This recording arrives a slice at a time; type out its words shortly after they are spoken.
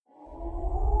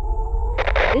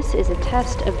This is a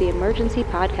test of the emergency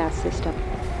podcast system.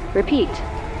 Repeat,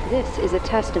 this is a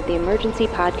test of the emergency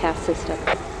podcast system.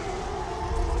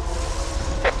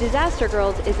 Disaster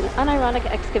Girls is an unironic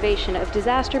excavation of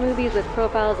disaster movies with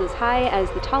profiles as high as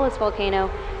the tallest volcano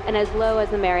and as low as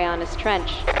the Marianas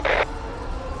Trench.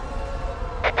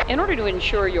 In order to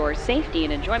ensure your safety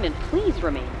and enjoyment, please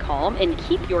remain calm and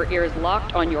keep your ears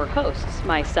locked on your hosts,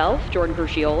 myself, Jordan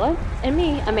Crucchiola, And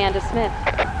me, Amanda Smith.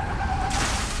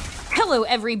 Hello,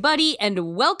 everybody,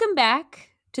 and welcome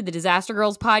back to the Disaster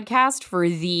Girls podcast for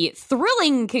the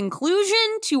thrilling conclusion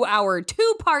to our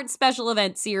two-part special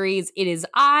event series. It is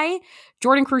I,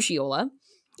 Jordan Crucchiola.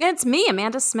 It's me,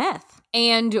 Amanda Smith.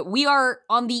 And we are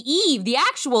on the eve, the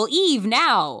actual eve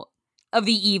now, of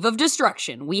the eve of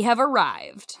destruction. We have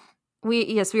arrived.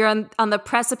 We are on the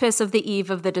precipice of the eve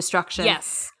of the destruction.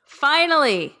 Yes.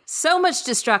 Finally, so much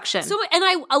destruction. So, and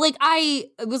I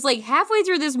was like halfway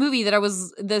through this movie that I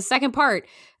was, the second part,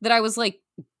 that I was like,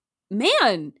 man,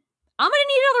 I'm gonna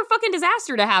need another fucking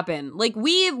disaster to happen. Like,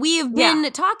 we have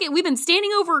been talking, we've been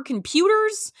standing over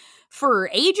computers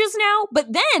for ages now, but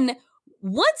then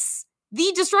once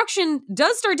the destruction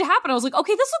does start to happen, I was like,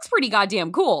 okay, this looks pretty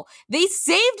goddamn cool. They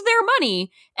saved their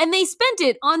money and they spent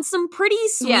it on some pretty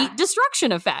sweet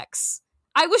destruction effects.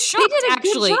 I was shocked,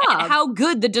 actually, at how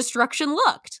good the destruction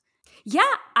looked. Yeah,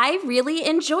 I really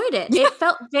enjoyed it. It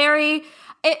felt very,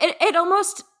 it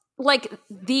almost, like,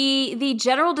 the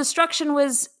general destruction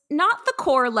was not the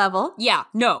core level. Yeah,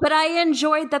 no. But I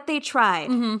enjoyed that they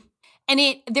tried. Mm-hmm.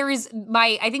 And there is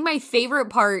I think my favorite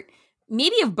part,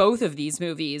 maybe of both of these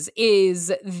movies,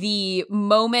 is the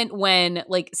moment when,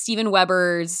 like, Steven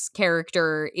Weber's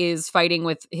character is fighting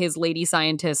with his lady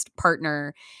scientist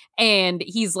partner, and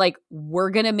he's like,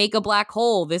 we're gonna make a black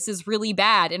hole. This is really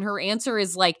bad. And her answer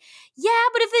is like, yeah,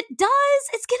 but if it does,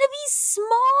 it's gonna be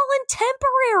small and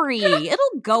temporary.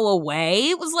 It'll go away.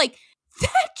 It was like,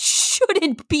 that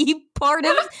shouldn't be part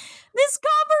of this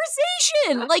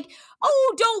conversation. Like,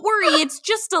 oh, don't worry, it's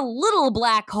just a little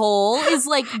black hole, is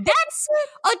like, that's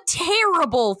a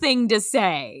terrible thing to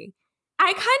say.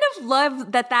 I kind of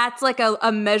love that that's like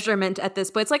a measurement at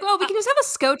this point. It's like, oh, we can just have a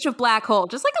scotch of black hole.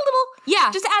 Just like a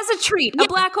little, just as a treat. A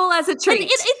black hole as a treat.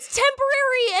 It's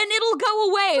temporary and it'll go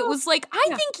away. It was like, I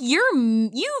think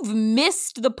you've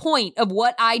missed the point of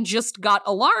what I just got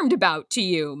alarmed about to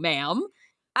you, ma'am.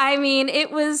 I mean, it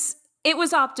was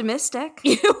optimistic.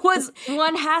 It was.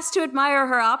 One has to admire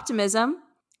her optimism.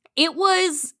 It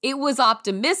was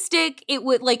optimistic. It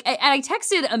would, like, and I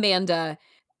texted Amanda,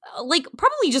 like,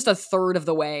 probably just a third of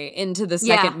the way into the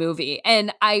second movie.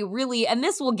 And and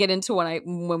this we'll get into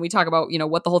when we talk about, you know,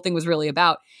 what the whole thing was really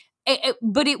about.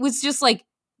 But it was just like,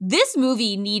 this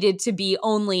movie needed to be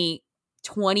only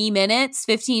 20 minutes,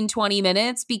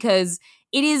 because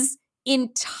it is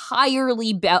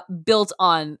entirely built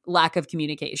on lack of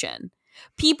communication.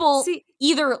 People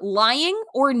either lying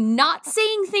or not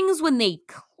saying things when they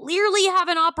clearly have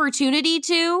an opportunity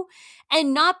to,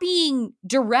 and not being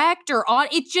direct or on.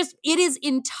 It is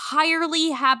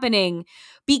entirely happening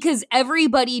because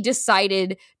everybody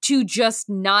decided to just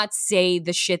not say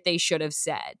the shit they should have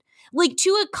said. Like, to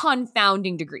a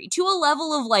confounding degree, to a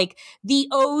level of, like, the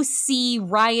OC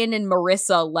Ryan and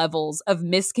Marissa levels of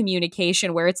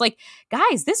miscommunication, where it's like,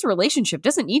 guys, this relationship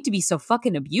doesn't need to be so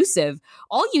fucking abusive.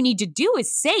 All you need to do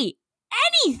is say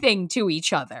anything to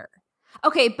each other.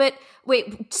 Okay, but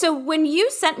wait, so when you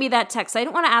sent me that text, I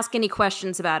didn't want to ask any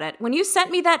questions about it. When you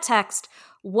sent me that text,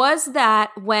 was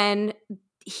that when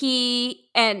he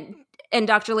and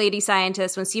Dr. Lady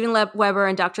Scientist, when Steven Weber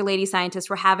and Dr. Lady Scientist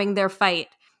were having their fight,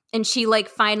 and she, like,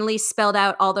 finally spelled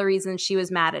out all the reasons she was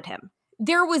mad at him?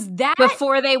 There was that.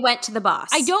 Before they went to the boss.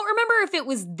 I don't remember if it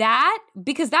was that,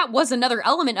 because that was another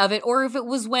element of it, or if it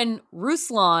was when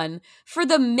Ruslan, for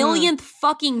the millionth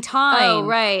fucking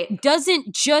time,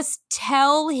 doesn't just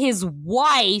tell his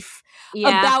wife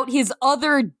about his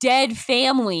other dead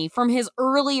family from his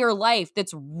earlier life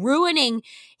that's ruining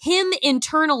him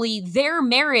internally, their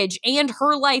marriage, and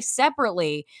her life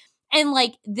separately. And,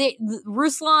 like,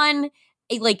 Ruslan,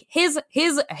 like, his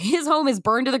home is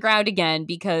burned to the ground again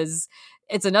because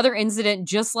it's another incident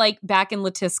just like back in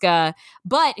Latiska,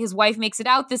 but his wife makes it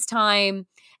out this time.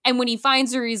 And when he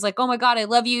finds her, he's like, oh my God, I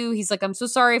love you. He's like, I'm so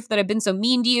sorry that I've been so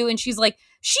mean to you. And she's like,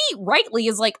 she rightly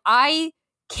is like, I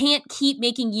can't keep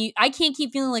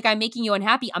feeling like I'm making you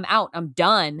unhappy. I'm out. I'm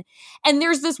done. And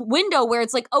there's this window where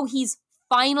it's like, oh, he's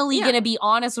finally going to be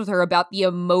honest with her about the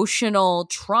emotional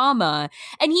trauma.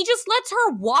 And he just lets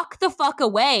her walk the fuck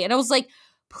away. And I was like,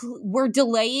 we're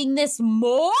delaying this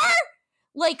more?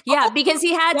 Like, because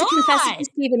he had to confess it to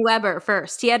Steven Weber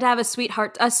first. He had to have a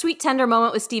sweet, tender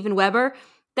moment with Steven Weber.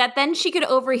 that then she could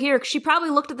overhear. She probably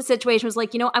looked at the situation, was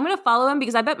like, I'm going to follow him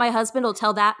because I bet my husband will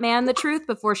tell that man the truth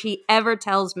before she ever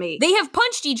tells me. They have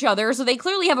punched each other, so they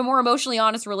clearly have a more emotionally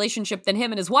honest relationship than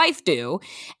him and his wife do.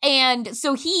 And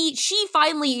so she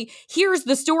finally hears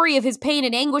the story of his pain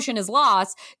and anguish and his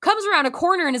loss, comes around a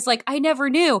corner and is like, I never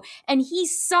knew. And he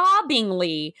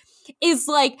sobbingly is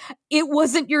like, it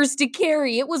wasn't yours to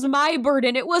carry. It was my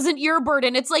burden. It wasn't your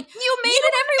burden. It's like, you made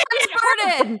it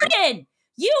everyone's burden.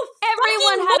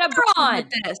 Everyone had a burden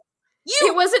with this.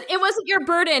 It wasn't your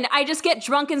burden. I just get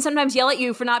drunk and sometimes yell at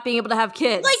you for not being able to have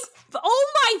kids. Like,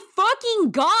 oh my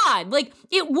fucking God. Like,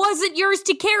 it wasn't yours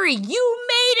to carry. You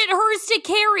made it hers to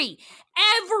carry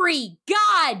every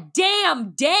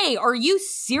goddamn day. Are you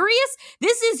serious?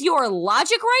 This is your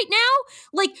logic right now?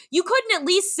 Like, you couldn't at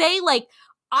least say, like,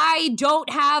 I don't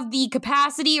have the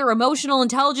capacity or emotional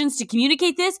intelligence to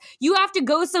communicate this. You have to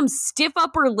go some stiff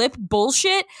upper lip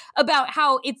bullshit about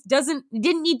how it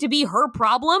didn't need to be her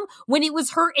problem when it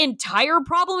was her entire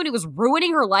problem and it was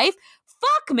ruining her life.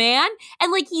 Fuck, man.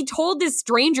 And like, he told this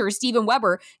stranger, Steven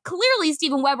Weber, clearly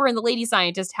Steven Weber and the lady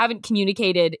scientist haven't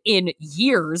communicated in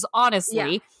years, honestly. Yeah.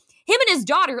 Him and his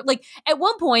daughter, like, at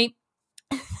one point,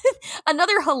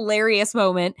 another hilarious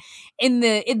moment in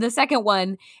the second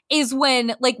one is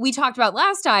when, like we talked about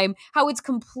last time, how it's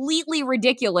completely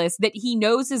ridiculous that he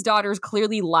knows his daughter's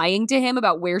clearly lying to him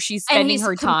about where she's spending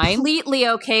her time. Completely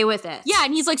okay with it. Yeah,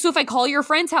 and he's like, so if I call your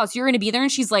friend's house, you're going to be there?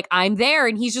 And she's like, I'm there.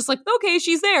 And he's just like, okay,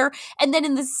 she's there. And then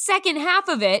in the second half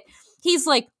of it, he's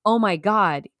like, oh my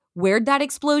God, where'd that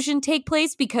explosion take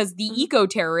place? Because the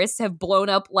eco-terrorists have blown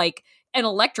up like an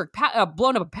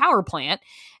blown up a power plant.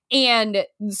 And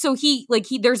so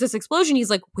there's this explosion. He's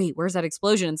like, wait, where's that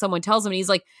explosion? And someone tells him, and he's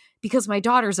like, because my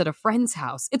daughter's at a friend's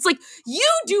house. It's like,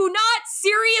 you do not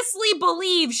seriously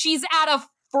believe she's at a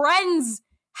friend's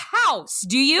house,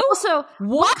 do you? Also,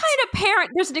 what kind of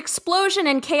parent? There's an explosion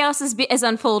and chaos is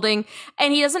unfolding,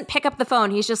 and he doesn't pick up the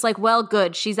phone. He's just like, well,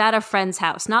 good. She's at a friend's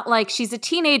house. Not like she's a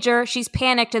teenager. She's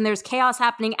panicked, and there's chaos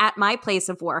happening at my place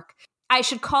of work. I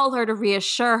should call her to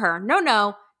reassure her.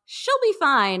 No, she'll be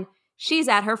fine. She's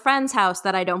at her friend's house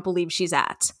that I don't believe she's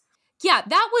at. Yeah,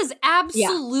 that was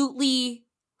absolutely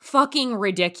fucking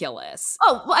ridiculous.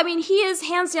 Oh, well, I mean, he is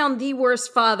hands down the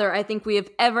worst father I think we have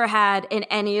ever had in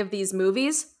any of these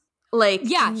movies. Like,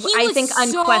 yeah, I think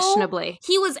unquestionably.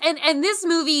 He was, and this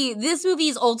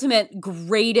movie's ultimate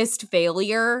greatest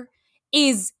failure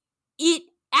is it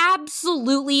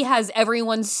absolutely has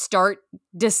everyone start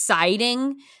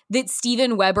deciding that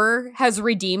Steven Weber has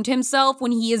redeemed himself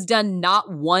when he has done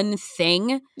not one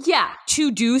thing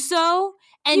to do so.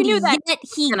 And you knew that yet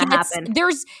he gets, happen.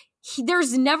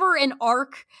 There's never an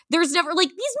arc. There's never, like,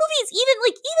 these movies, even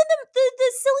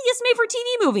the silliest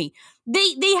made-for-TV movie,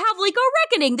 they have, like, a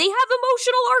reckoning. They have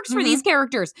emotional arcs for these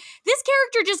characters. This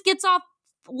character just gets off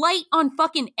light on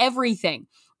fucking everything.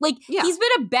 Like, he's been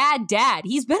a bad dad.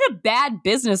 He's been a bad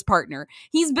business partner.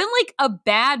 He's been, like, a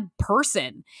bad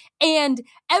person. And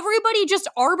everybody just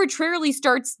arbitrarily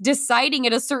starts deciding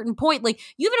at a certain point. Like,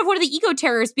 you even have one of the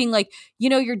eco-terrorists being like,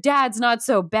 your dad's not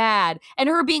so bad. And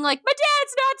her being like, my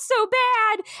dad's not so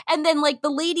bad. And then, like, the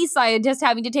lady scientist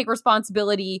having to take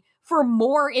responsibility for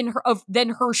more than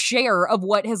her share of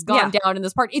what has gone down in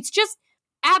this part. It's just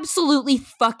absolutely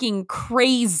fucking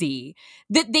crazy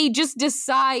that they just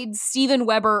decide Steven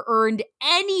Weber earned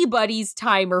anybody's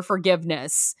time or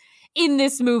forgiveness in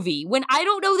this movie when I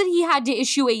don't know that he had to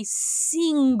issue a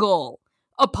single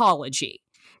apology.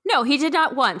 No, he did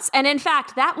not once. And in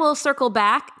fact, that will circle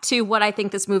back to what I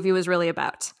think this movie was really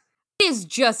about. It is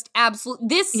just absolute.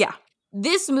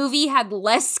 This movie had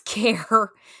less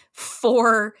care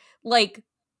for, like,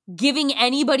 giving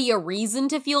anybody a reason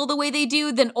to feel the way they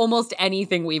do than almost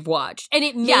anything we've watched. And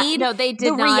it made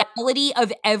reality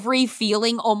of every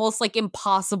feeling almost, like,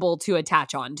 impossible to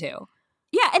attach onto.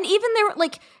 Yeah, and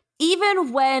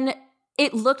even when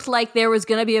it looked like there was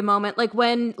going to be a moment, like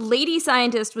when Lady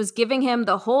Scientist was giving him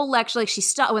the whole lecture, like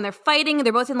when they're fighting,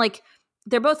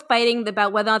 they're both fighting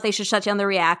about whether or not they should shut down the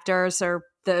reactors or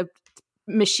the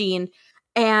machine.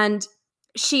 And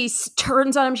she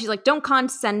turns on him. She's like, don't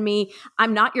condescend me.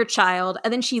 I'm not your child.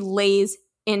 And then she lays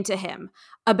into him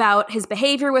about his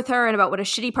behavior with her and about what a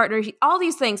shitty partner, all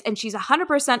these things. And she's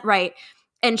 100% right.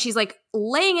 And she's like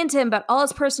laying into him about all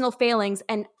his personal failings.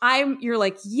 And you're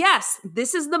like, yes,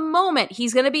 this is the moment.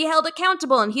 He's going to be held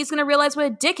accountable and he's going to realize what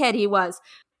a dickhead he was.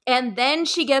 And then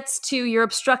she gets to, you're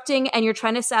obstructing and you're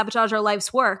trying to sabotage our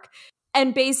life's work.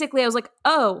 And basically I was like,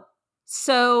 oh,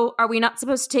 so are we not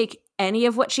supposed to take any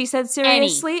of what she said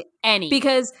seriously? Any.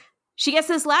 Because she gets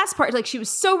this last part, like she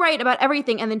was so right about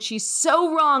everything and then she's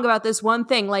so wrong about this one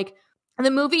thing. Like,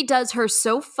 the movie does her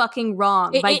so fucking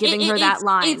wrong by giving her that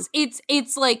line.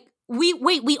 It's like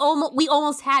we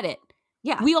almost had it.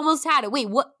 Yeah, we almost had it. Wait,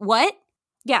 what?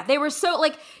 Yeah, they were so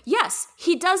like, yes,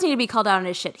 he does need to be called out on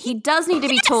his shit. He does need to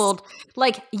be told,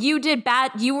 like, you did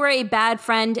bad. You were a bad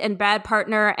friend and bad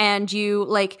partner, and you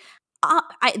like.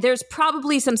 There's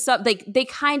probably some stuff they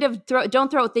kind of they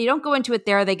don't go into it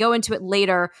there. They go into it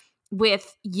later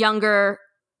with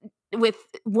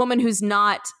woman who's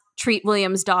not Treat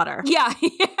Williams' daughter. Yeah.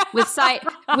 with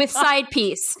side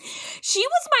piece. She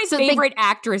was my favorite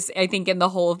actress, I think, in the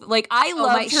whole. Like, I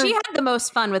loved her. She had the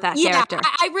most fun with that character.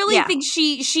 I really think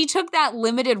she took that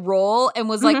limited role and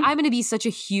was like, I'm going to be such a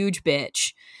huge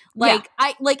bitch. Like,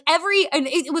 and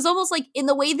it was almost like in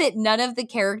the way that none of the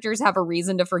characters have a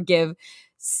reason to forgive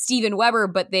Steven Weber,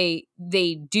 but they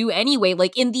do anyway.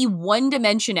 Like, in the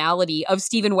one-dimensionality of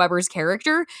Steven Weber's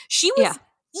character, she was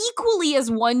equally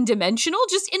as one-dimensional,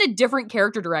 just in a different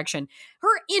character direction.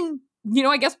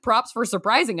 I guess props for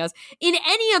surprising us. In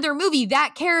any other movie,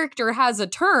 that character has a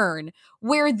turn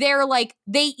where they're like,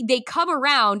 they come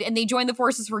around and they join the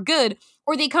forces for good,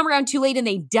 or they come around too late and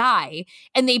they die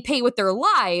and they pay with their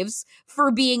lives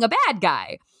for being a bad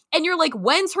guy. And you're like,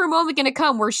 when's her moment going to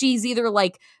come where she's either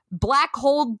like black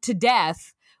holed to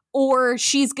death or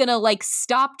she's going to like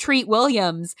stop Treat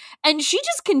Williams? And she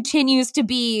just continues to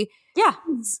be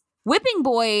whipping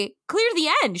boy clear to the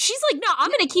end. She's like, no, I'm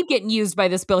going to keep getting used by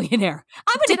this billionaire.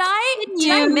 Did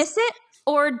I miss it?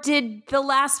 Or did the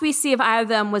last we see of either of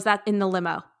them was that in the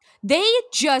limo? They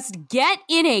just get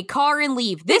in a car and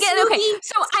leave. This movie, okay.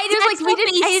 So I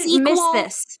didn't miss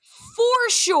this for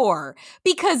sure,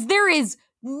 because there is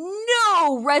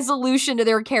no resolution to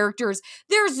their characters.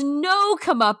 There's no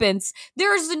comeuppance.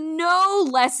 There's no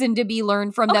lesson to be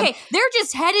learned from them. They're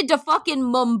just headed to fucking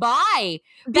Mumbai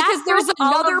because there's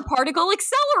another particle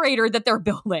accelerator that they're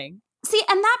building. See,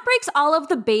 and that breaks all of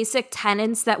the basic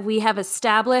tenets that we have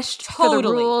established for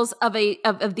the rules of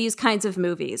these kinds of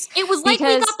movies. It was like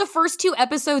we got the first 2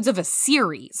 episodes of a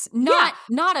series, not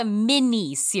a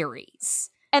mini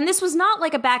series. And this was not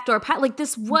like a backdoor pilot. Like,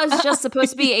 this was just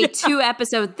supposed to be a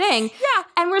 2-episode thing. Yeah.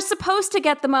 And we're supposed to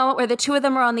get the moment where the 2 of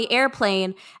them are on the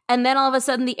airplane, and then all of a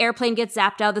sudden the airplane gets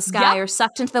zapped out of the sky or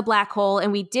sucked into the black hole,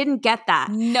 and we didn't get that.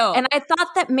 No. And I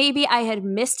thought that maybe I had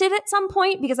missed it at some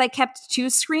point because I kept 2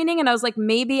 screening, and I was like,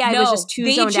 maybe I was just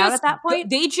too zoned out at that point.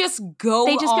 They just go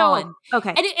on. Okay.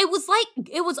 And it was like,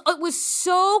 it was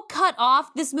so cut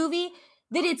off, this movie,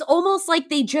 that it's almost like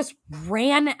they just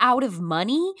ran out of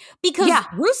money because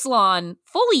Ruslan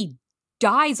fully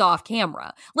dies off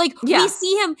camera. Like, we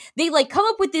see him, they like come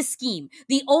up with this scheme.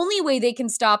 The only way they can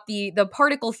stop the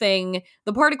particle thing,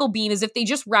 the particle beam, is if they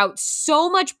just route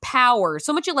so much power,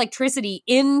 so much electricity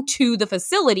into the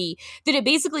facility that it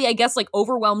basically, I guess, like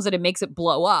overwhelms it and makes it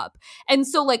blow up. And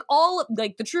so like all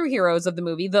like the true heroes of the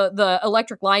movie, the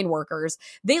electric line workers,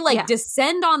 they like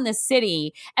descend on the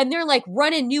city and they're like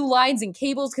running new lines and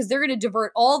cables because they're going to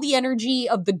divert all the energy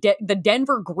of the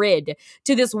Denver grid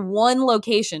to this one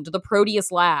location, to the Proteus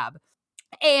lab.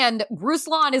 And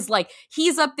Ruslan is like,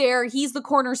 he's up there. He's the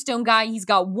cornerstone guy. He's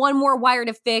got one more wire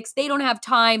to fix. They don't have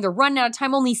time. They're running out of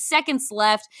time. Only seconds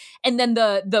left. And then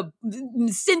the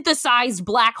synthesized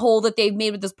black hole that they've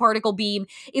made with this particle beam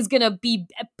is going to be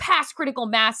past critical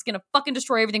mass, going to fucking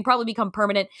destroy everything, probably become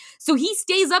permanent. So he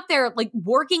stays up there like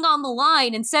working on the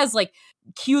line and says like,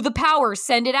 cue the power,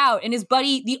 send it out. And his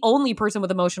buddy, the only person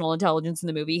with emotional intelligence in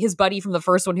the movie, his buddy from the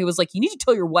first one who was like, you need to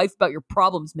tell your wife about your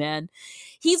problems, man.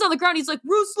 He's on the ground. He's like,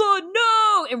 Ruslan,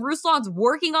 no! And Ruslan's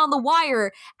working on the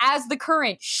wire as the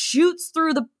current shoots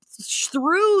through the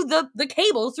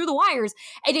cables, through the wires,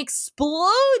 and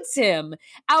explodes him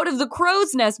out of the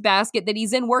crow's nest basket that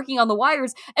he's in working on the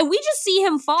wires. And we just see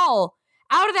him fall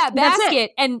out of that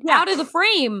basket and out of the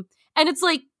frame. And it's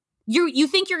like, you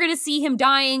think you're going to see him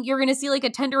dying. You're going to see like a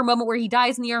tender moment where he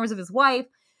dies in the arms of his wife.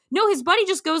 No, his buddy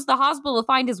just goes to the hospital to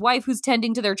find his wife who's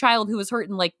tending to their child who was hurt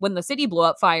in like when the city blew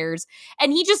up fires.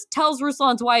 And he just tells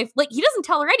Ruslan's wife, like, he doesn't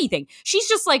tell her anything. She's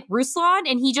just like, Ruslan,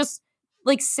 and he just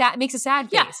like makes a sad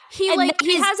face. Yeah,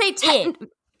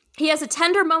 he has a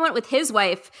tender moment with his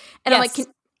wife. And I'm like,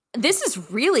 this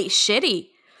is really shitty.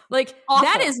 Like, awful.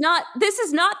 This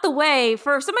is not the way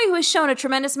for somebody who has shown a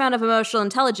tremendous amount of emotional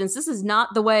intelligence. This is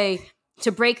not the way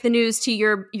to break the news to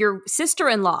your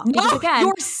sister-in-law. No, again,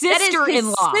 your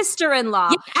sister-in-law. Sister-in-law.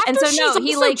 Yeah, after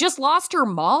he just lost her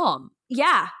mom.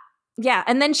 Yeah. Yeah,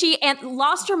 and then she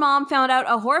lost her mom, found out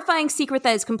a horrifying secret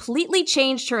that has completely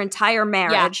changed her entire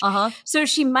marriage. Yeah, So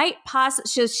she might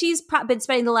she's been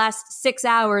spending the last 6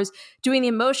 hours doing the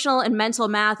emotional and mental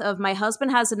math of, my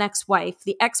husband has an ex-wife.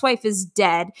 The ex-wife is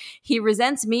dead. He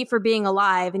resents me for being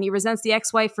alive, and he resents the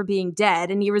ex-wife for being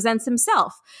dead, and he resents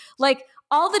himself. Like,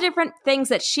 all the different things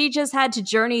that she just had to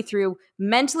journey through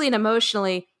mentally and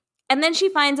emotionally. And then she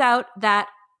finds out that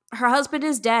her husband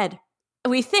is dead.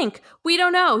 We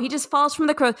don't know. He just falls from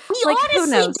the cross. We honestly who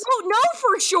knows? don't know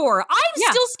for sure. I'm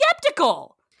still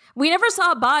skeptical. We never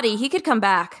saw a body. He could come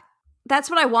back. That's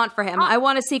what I want for him. I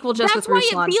want a sequel just with Ruslan.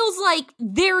 That's why it feels like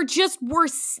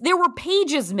there were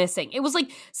pages missing. It was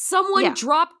like someone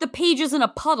dropped the pages in a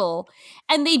puddle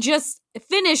and they just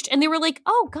finished and they were like,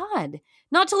 oh God.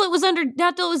 Not till it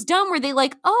was done were they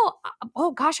like,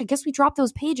 oh gosh, I guess we dropped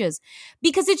those pages.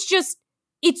 Because it's just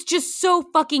so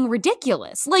fucking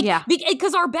ridiculous. Like,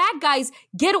 because our bad guys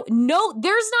there's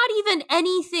not even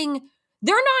anything,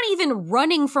 they're not even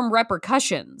running from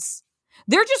repercussions.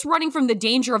 They're just running from the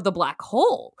danger of the black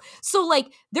hole. So,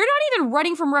 like, they're not even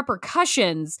running from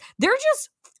repercussions. They're just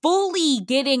fully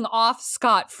getting off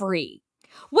scot-free.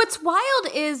 What's wild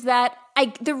is that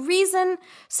the reason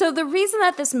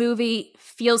that this movie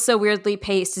feels so weirdly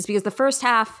paced is because the first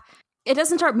half, it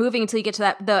doesn't start moving until you get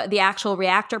to the actual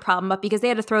reactor problem, but because they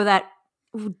had to throw that,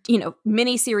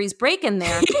 mini-series break in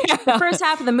there, the first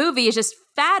half of the movie is just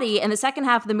fatty, and the second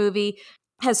half of the movie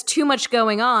has too much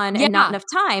going on and not enough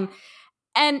time.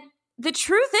 And the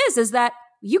truth is that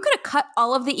you could have cut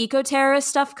all of the eco-terrorist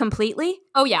stuff completely.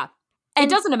 Oh, yeah. And it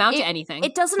doesn't amount to anything.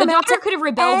 It doesn't amount to anything. The Doctor could have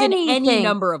rebelled in any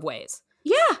number of ways.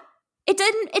 Yeah. It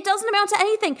doesn't amount to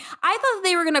anything. I thought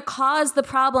they were going to cause the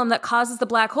problem that causes the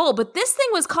black hole, but this thing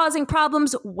was causing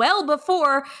problems well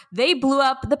before they blew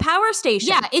up the power station.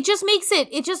 Yeah, it just makes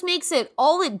it,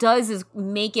 all it does is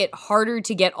make it harder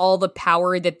to get all the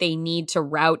power that they need to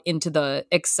route into the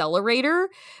accelerator,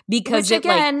 because they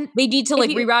need to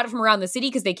reroute it from around the city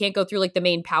because they can't go through like the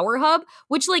main power hub,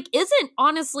 which like isn't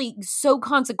honestly so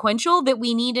consequential that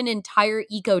we need an entire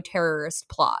eco-terrorist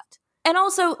plot. And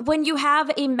also, when you have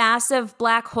a massive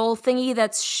black hole thingy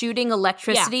that's shooting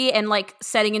electricity and like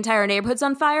setting entire neighborhoods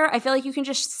on fire, I feel like you can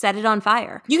just set it on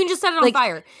fire. You can just set it on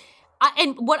fire.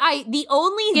 In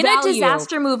a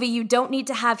disaster movie, you don't need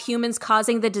to have humans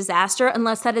causing the disaster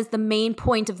unless that is the main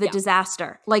point of the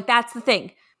disaster. Like, that's the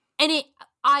thing. And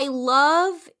I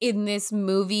love in this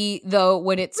movie, though,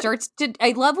 when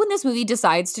this movie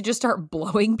decides to just start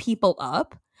blowing people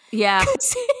up. Yeah.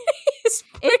 It's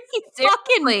pretty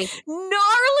fucking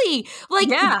gnarly. Like,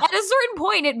 at a certain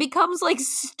point, it becomes like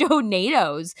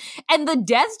Stonados, and the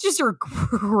deaths just are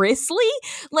grisly.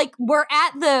 Like, we're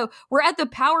at the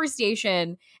power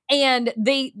station, and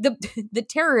the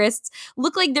terrorists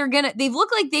look like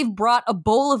they've brought a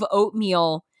bowl of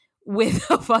oatmeal with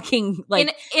a fucking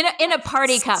like in a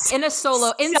party cup,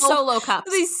 solo cup,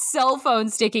 these cell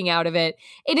phones sticking out of it.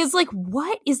 It is like,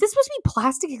 what is this supposed to be?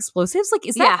 Plastic explosives? Like,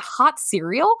 is that hot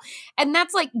cereal? And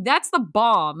that's the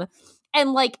bomb.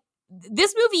 And like,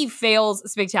 this movie fails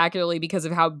spectacularly because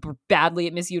of how badly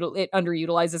it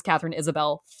underutilizes Catherine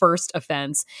Isabel first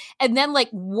offense. And then like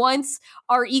once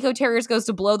our eco-terrorist goes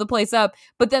to blow the place up,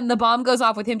 but then the bomb goes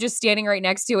off with him just standing right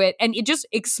next to it and it just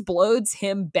explodes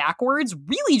him backwards.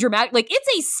 Really dramatic. Like,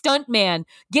 it's a stunt man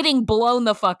getting blown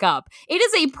the fuck up. It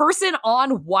is a person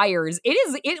on wires.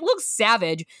 It looks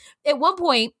savage. At one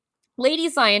point, Lady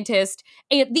Scientist,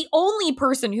 and the only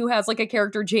person who has like a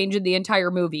character change in the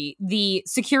entire movie, the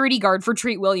security guard for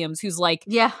Treat Williams, who's like,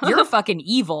 you're fucking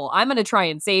evil. I'm going to try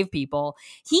and save people.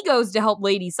 He goes to help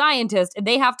Lady Scientist, and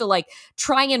they have to like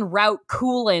try and route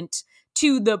coolant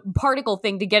to the particle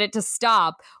thing to get it to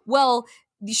stop. Well,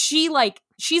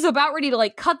 she's about ready to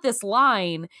like cut this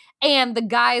line, and the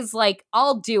guy's like,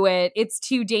 I'll do it. It's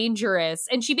too dangerous.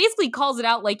 And she basically calls it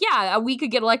out like, yeah, we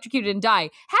could get electrocuted and die.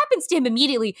 Happens to him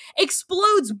immediately,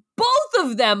 explodes both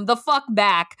of them the fuck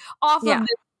back off of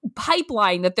the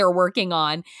pipeline that they're working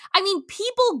on. I mean,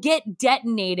 people get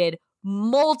detonated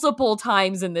multiple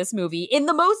times in this movie in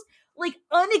the most like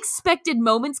unexpected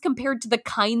moments compared to the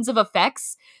kinds of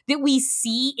effects that we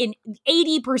see in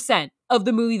 80% of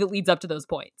the movie that leads up to those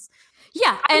points.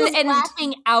 Yeah, I was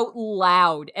laughing out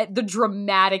loud at the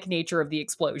dramatic nature of the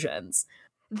explosions.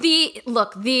 The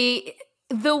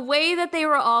way that they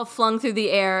were all flung through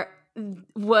the air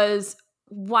was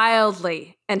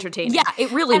wildly entertaining. Yeah,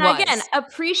 it really was. And again,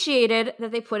 appreciated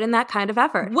that they put in that kind of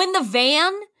effort. When the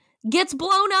van gets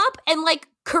blown up and like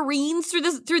careens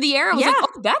through the air. I was like,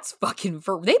 oh, that's fucking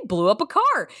they blew up a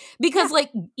car because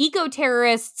like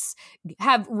eco-terrorists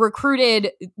have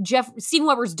recruited Steven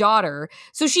Weber's daughter.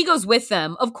 So she goes with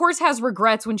them, of course, has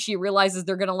regrets when she realizes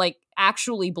they're going to like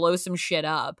actually blow some shit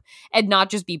up and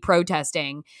not just be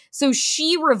protesting. So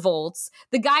she revolts.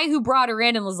 The guy who brought her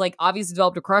in and was like obviously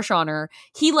developed a crush on her,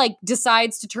 he like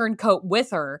decides to turn coat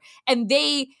with her, and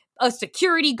a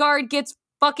security guard gets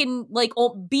fucking like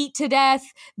beat to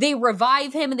death. They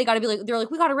revive him and they're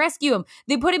like, we gotta rescue him.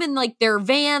 They put him in like their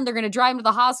van. They're gonna drive him to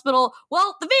the hospital.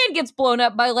 Well, the van gets blown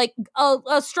up by like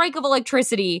a strike of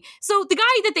electricity. So the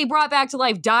guy that they brought back to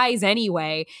life dies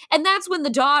anyway. And that's when the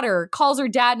daughter calls her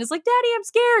dad and is like, Daddy, I'm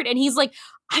scared. And he's like,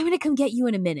 I'm gonna come get you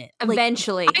in a minute.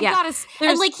 Eventually. Like,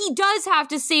 and like he does have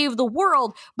to save the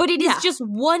world, but it is just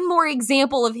one more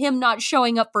example of him not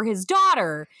showing up for his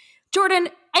daughter. Jordan,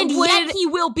 and yet he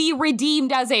will be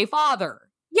redeemed as a father.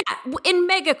 Yeah, in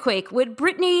Megaquake, would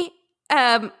Brittany,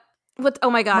 oh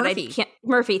my God, Murphy. I can't,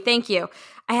 Murphy, thank you.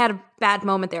 I had a bad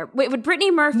moment there. Wait, would Brittany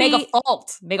Murphy... Mega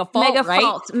fault,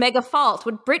 right? Mega fault.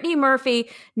 Would Brittany Murphy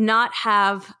not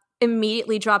have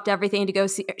immediately dropped everything to go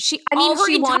see her? She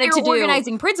wanted to do...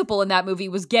 organizing principle in that movie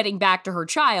was getting back to her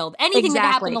child. Anything that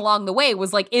happened along the way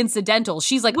was like incidental.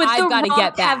 She's like, I've got to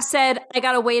get back. Have said, I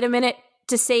got to wait a minute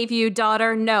to save you,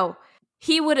 daughter. No.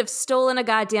 He would have stolen a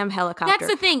goddamn helicopter.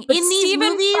 That's the thing. But in these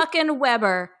Steven movies, fucking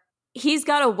Weber, he's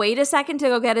got to wait a second to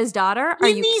go get his daughter. Are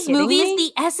you kidding me?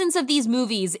 The essence of these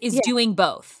movies is doing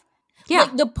both. Yeah.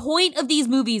 Like, the point of these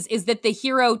movies is that the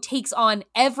hero takes on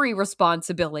every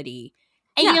responsibility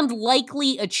and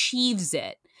likely achieves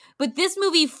it. But this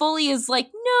movie fully is like,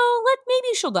 no,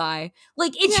 maybe she'll die.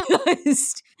 Like, it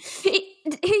just... He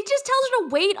just tells her to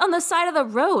wait on the side of the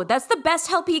road. That's the best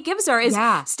help he gives her is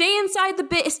stay on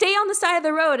the side of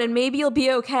the road and maybe you'll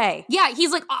be okay. Yeah,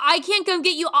 he's like, I can't come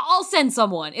get you. I'll send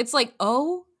someone. It's like,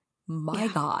 oh my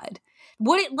God.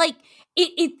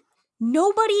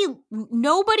 Nobody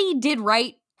did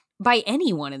right by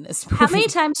anyone in this movie. How many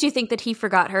times do you think that he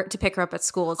forgot her to pick her up at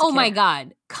school as a kid? My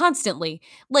God. Constantly.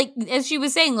 Like, as she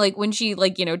was saying, like, when she,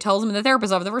 like, tells him in the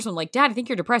therapist office, the first one, like, Dad, I think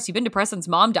you're depressed. You've been depressed since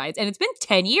mom died. And it's been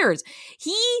 10 years.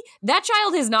 That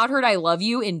child has not heard I love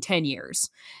you in 10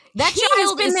 years. That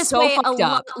child been is this so way fucked a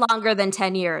up. lot longer than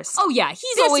 10 years. Oh, yeah.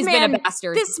 He's always been a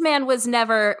bastard. This man was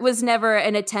never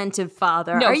an attentive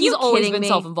father. No, he's always been me?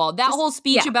 self-involved. That whole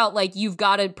speech about, like, you've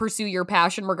got to pursue your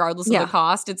passion regardless of the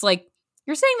cost. It's like,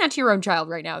 you're saying that to your own child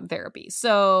right now in therapy.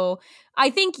 So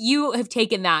I think you have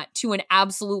taken that to an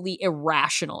absolutely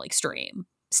irrational extreme,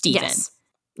 Steven. Yes.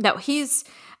 No, he's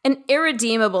an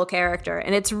irredeemable character,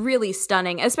 and it's really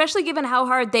stunning, especially given how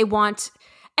hard they want.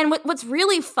 And what's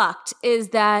really fucked is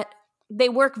that they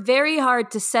work very hard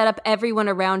to set up everyone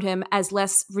around him as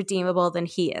less redeemable than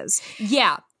he is.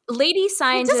 Yeah. Lady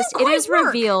Scientist, it is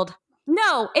revealed.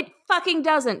 No, it fucking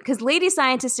doesn't, because Lady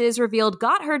Scientist, it is revealed,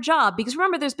 got her job because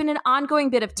remember, there's been an ongoing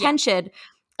bit of tension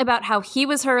about how he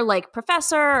was her like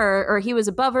professor or he was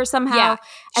above her somehow. Yeah.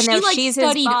 And now she's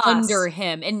studied his boss. Under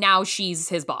him, and now she's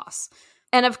his boss.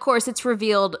 And of course, it's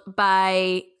revealed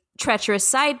by treacherous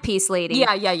side piece lady.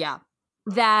 Yeah.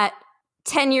 That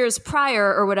 10 years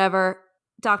prior or whatever,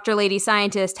 Dr. Lady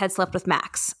Scientist had slept with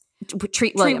Max.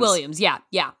 Treat Williams. Yeah.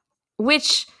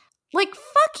 Which, like,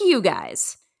 fuck you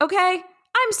guys. Okay?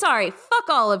 I'm sorry. Fuck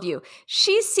all of you.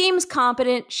 She seems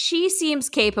competent. She seems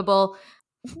capable.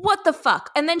 What the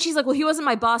fuck? And then she's like, well, he wasn't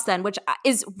my boss then, which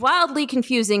is wildly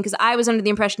confusing because I was under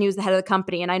the impression he was the head of the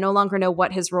company and I no longer know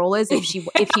what his role is if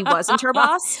he wasn't her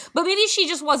boss. But maybe she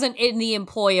just wasn't in the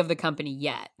employ of the company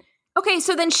yet. Okay,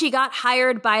 so then she got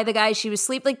hired by the guy she was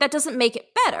sleeping. Like, that doesn't make it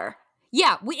better.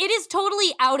 Yeah, it is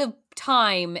totally out of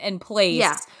time and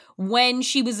place when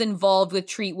she was involved with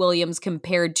Treat Williams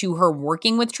compared to her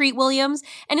working with Treat Williams.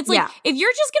 And it's like, if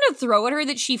you're just going to throw at her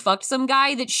that she fucked some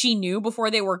guy that she knew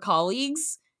before they were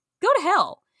colleagues, go to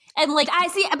hell. And like, I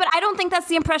see, but I don't think that's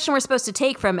the impression we're supposed to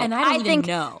take from it. And I don't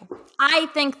know. I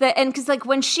think that, and because like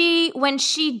when she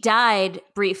died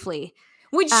briefly,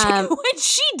 When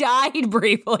she died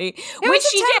briefly, which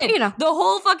she did, the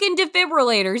whole fucking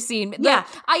defibrillator scene.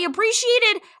 I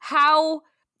appreciated how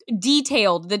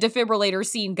detailed the defibrillator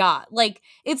scene got. Like,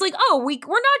 it's like, oh, we're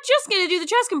not just going to do the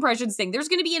chest compressions thing. There's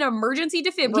going to be an emergency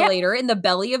defibrillator in the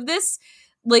belly of this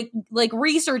like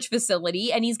research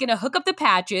facility, and he's going to hook up the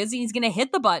patches, and he's going to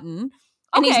hit the button.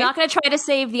 And he's not going to try to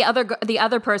save the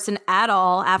other person at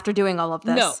all after doing all of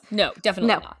this. No,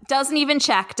 definitely not. Doesn't even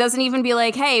check. Doesn't even be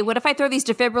like, hey, what if I throw these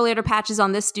defibrillator patches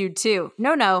on this dude too?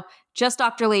 No, just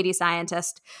Dr. Lady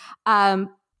Scientist.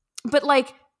 But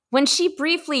like, when she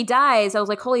briefly dies, I was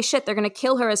like, holy shit, they're going to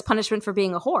kill her as punishment for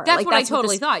being a whore. That's what I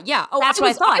totally thought. Yeah. Oh, that's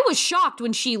what I thought. I was shocked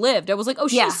when she lived. I was like, oh,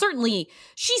 she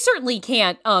certainly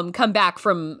can't come back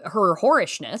from her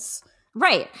whorishness.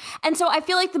 Right. And so I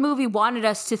feel like the movie wanted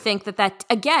us to think that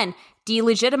again,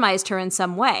 delegitimized her in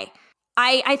some way.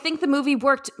 I think the movie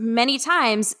worked many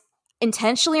times,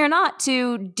 intentionally or not,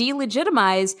 to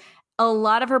delegitimize a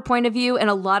lot of her point of view and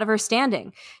a lot of her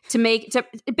standing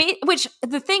which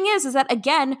the thing is that,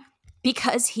 again,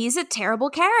 because he's a terrible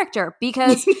character,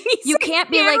 because you can't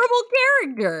be like,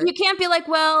 character. You can't be like,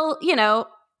 well,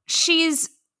 she's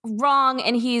wrong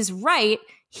and he's right.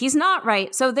 He's not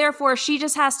right. So therefore she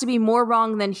just has to be more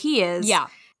wrong than he is. Yeah.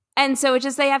 And so it's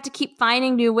just, they have to keep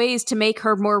finding new ways to make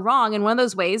her more wrong. And one of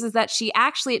those ways is that she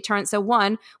actually, it turns, so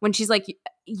one, when she's like,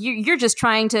 you're just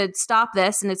trying to stop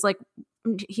this. And it's like,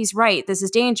 he's right. This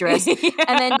is dangerous. And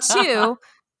then two,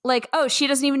 like, oh, she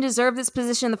doesn't even deserve this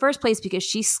position in the first place because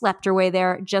she slept her way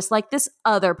there, just like this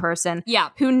other person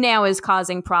who now is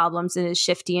causing problems and is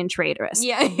shifty and traitorous.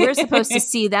 Yeah. We're supposed to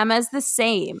see them as the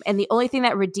same. And the only thing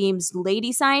that redeems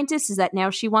Lady Scientist is that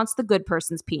now she wants the good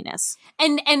person's penis.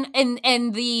 And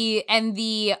the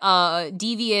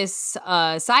devious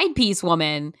side piece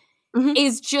woman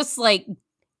is just like,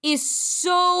 it is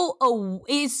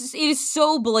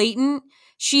so blatant.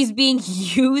 She's being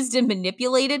used and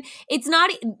manipulated. It's not,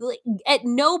 at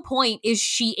no point is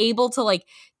she able to like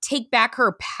take back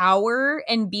her power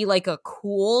and be like a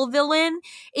cool villain.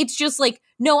 It's just like,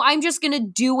 no, I'm just going to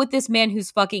do what this man who's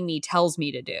fucking me tells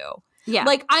me to do. Yeah.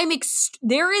 Like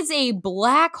there is a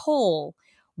black hole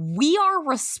we are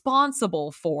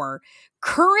responsible for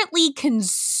currently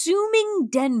consuming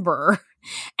Denver,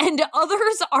 and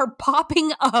others are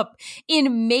popping up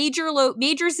in major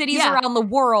cities around the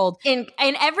world. In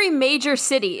every major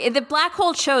city. The black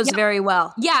hole shows very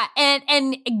well. Yeah,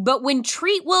 but when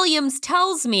Treat Williams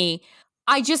tells me,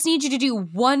 I just need you to do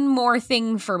one more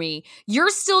thing for me, you're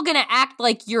still going to act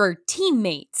like your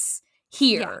teammates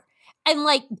here. Yeah. And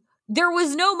like, there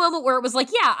was no moment where it was like,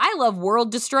 yeah, I love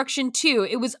world destruction too.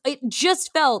 It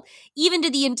just felt, even to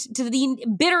the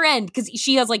bitter end, because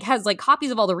she has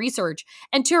copies of all the research.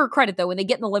 And to her credit, though, when they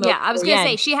get in the limo, I was gonna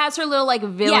say she has her little like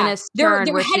villainous turn.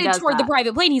 They're headed toward the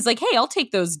private plane. He's like, hey, I'll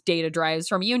take those data drives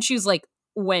from you, and she's like,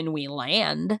 when we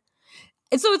land.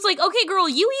 And so it's like, okay, girl,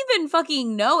 you even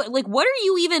fucking know it. Like, what are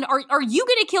you even? Are you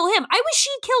gonna kill him? I wish she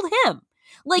killed him.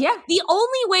 Like, the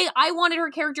only way I wanted her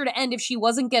character to end if she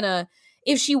wasn't gonna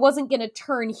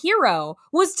turn hero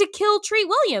was to kill Treat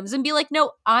Williams and be like,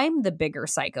 no, I'm the bigger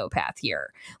psychopath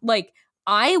here. Like,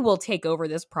 I will take over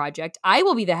this project. I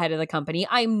will be the head of the company.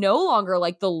 I'm no longer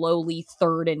like the lowly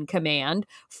third in command.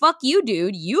 Fuck you,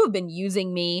 dude. You have been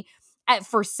using me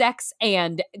for sex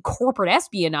and corporate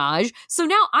espionage. So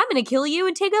now I'm going to kill you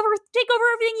and take over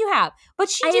everything you have. But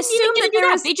she didn't even get to do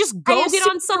that. They just go get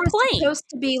on some plane. Supposed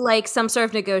to be like some sort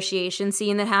of negotiation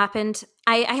scene that happened.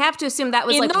 I have to assume that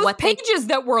was in like those pages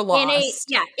that were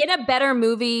lost. In a better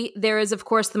movie, there is of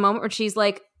course the moment where she's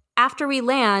like, after we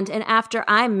land and after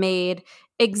I'm made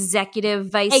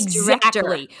executive vice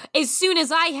director. As soon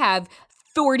as I have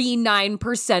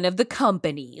 39% of the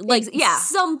company, like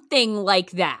something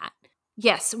like that.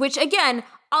 Yes, which again,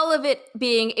 all of it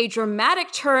being a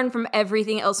dramatic turn from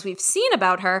everything else we've seen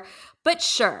about her. But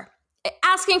sure,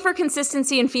 asking for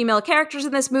consistency in female characters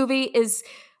in this movie is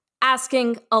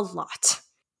asking a lot.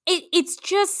 It's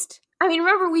just... I mean,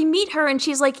 remember, we meet her and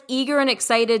she's like eager and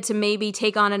excited to maybe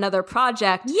take on another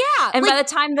project. Yeah. And by the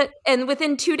time and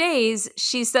within 2 days,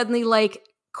 she's suddenly like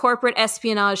corporate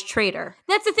espionage traitor.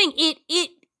 That's the thing.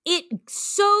 It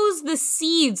sows the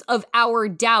seeds of our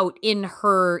doubt in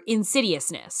her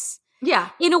insidiousness. Yeah.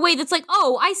 In a way that's like,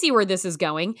 oh, I see where this is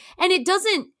going. And it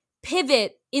doesn't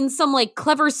pivot in some like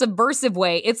clever subversive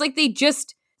way. It's like they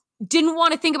just didn't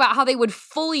want to think about how they would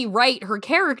fully write her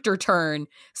character turn.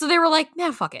 So they were like, nah,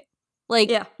 fuck it.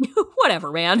 Like,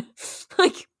 whatever, man.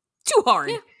 Like, too hard.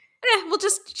 Yeah. Well,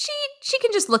 just, she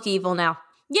can just look evil now.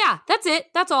 Yeah, that's it.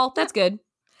 That's all. That's good.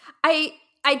 I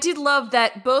did love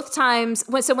that both times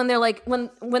when they're like when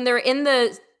they're in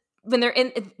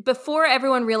before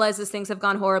everyone realizes things have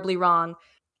gone horribly wrong,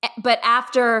 but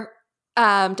after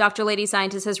Dr. Lady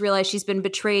Scientist has realized she's been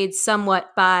betrayed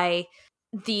somewhat by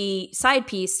the side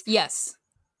piece. Yes.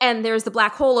 And there's the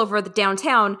black hole over the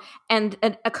downtown, and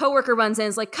a coworker runs in and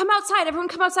is like, come outside, everyone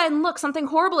come outside and look, something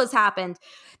horrible has happened.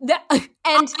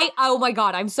 Oh my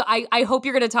God, I hope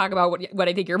you're going to talk about what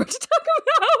I think you're about to talk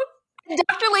about.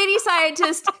 Dr. Lady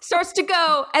Scientist starts to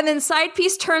go, and then side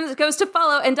piece goes to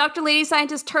follow, and Dr. Lady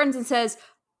Scientist turns and says,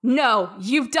 no,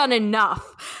 you've done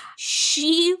enough.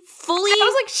 she fully... I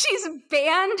was like, she's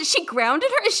banned? She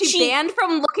grounded her? Is she banned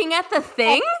from looking at the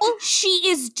thing? All she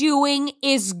is doing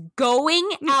is going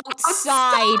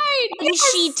outside. And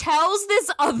she tells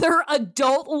this other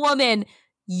adult woman,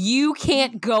 you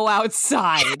can't go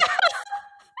outside.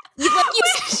 You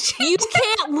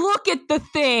can't look at the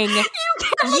thing. You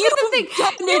can't look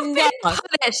at the thing. You've been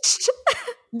punished.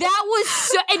 That was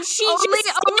so, and she only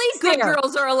good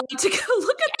girls are allowed to go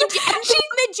look at the thing. And she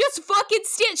just fucking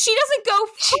she doesn't go,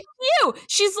 fuck you.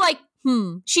 She's like,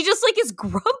 She just like is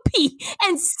grumpy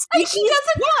and she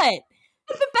doesn't what?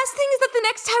 The best thing is that the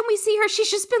next time we see her,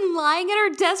 she's just been lying at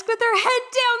her desk with her head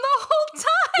down the whole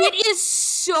time. It is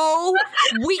so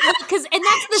weird because, and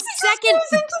that's the second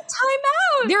goes into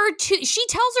timeout. There are two. She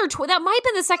tells her that might have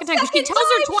been the second time because she tells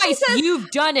her twice,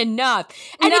 "You've done enough."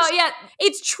 And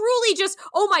it's truly just,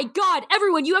 oh my god,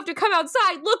 everyone, you have to come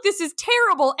outside. Look, this is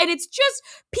terrible, and it's just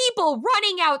people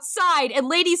running outside, and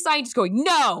Lady Scientist going,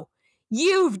 "No,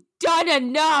 you've done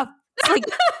enough." Like,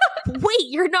 wait,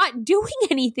 you're not doing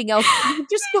anything else. You're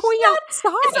just going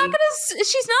outside. It's not gonna.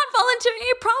 She's not volunteering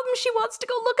a problem. She wants to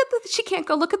go look at the. She can't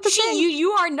go look at the thing.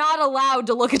 You are not allowed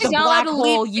to look at the black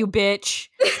hole, you bitch.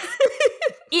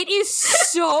 It is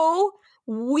so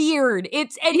weird.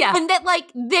 It's and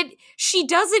that she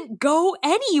doesn't go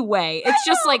anyway. It's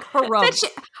just like heroic.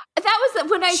 That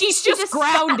was when she's just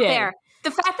grounded there.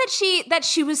 The fact that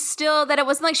she was still, that it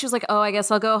wasn't like she was like, oh, I guess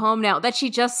I'll go home now. That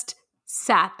she just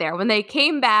sat there when they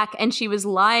came back and she was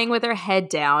lying with her head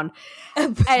down.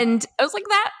 And I was like,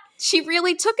 that she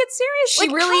really took it seriously.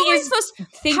 She really is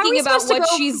thinking about what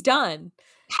she's done.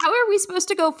 How are we supposed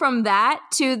to go from that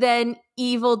to then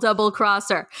evil double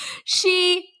crosser?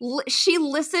 She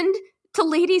listened to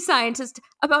Lady Scientist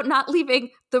about not leaving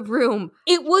the room.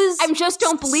 It was... I just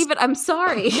don't believe it. I'm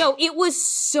sorry. No, it was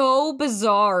so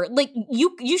bizarre. Like,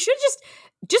 you should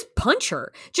just punch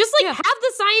her. Just like have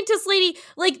the scientist lady,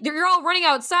 like you're all running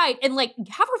outside and like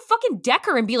have her fucking deck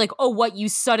her and be like, oh, what, you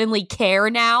suddenly care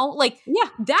now? Like,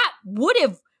 that would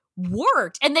have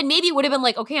worked. And then maybe it would have been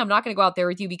like, okay, I'm not going to go out there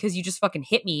with you because you just fucking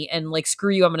hit me and like,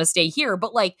 screw you, I'm going to stay here.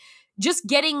 But like just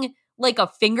getting like a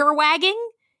finger wagging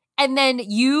and then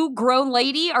you, grown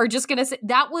lady, are just going to say,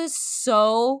 that was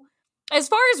so, as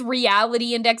far as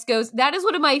Reality Index goes, that is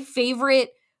one of my favorite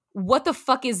what the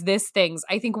fuck is this things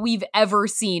I think we've ever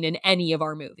seen in any of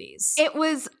our movies. It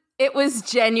was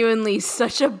genuinely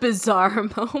such a bizarre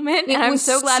moment. And I'm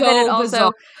so glad that it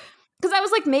also, because I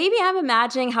was like, maybe I'm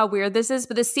imagining how weird this is,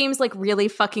 but this seems like really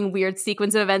fucking weird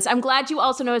sequence of events. I'm glad you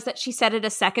also noticed that she said it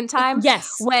a second time.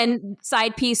 Yes. When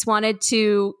Side Piece wanted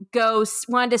to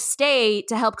stay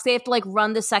to help, because they have to like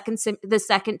run the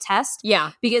second test.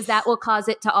 Yeah. Because that will cause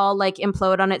it to all like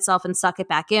implode on itself and suck it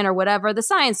back in or whatever. The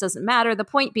science doesn't matter. The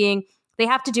point being, they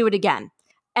have to do it again.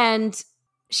 And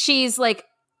she's like,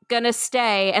 gonna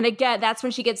stay. And again, that's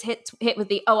when she gets hit with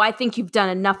the, oh, I think you've done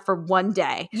enough for one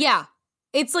day. Yeah.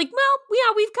 It's like, well,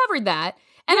 yeah, we've covered that.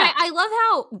 And I love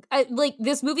how, like,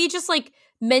 this movie just, like,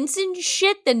 mentions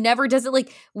shit that never does it.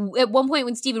 Like, at one point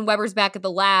when Steven Weber's back at the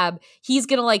lab, he's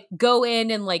gonna, like, go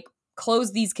in and, like,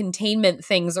 close these containment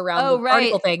things around the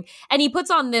particle thing. And he puts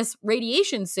on this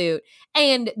radiation suit.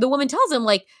 And the woman tells him,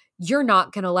 like, you're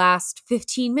not gonna last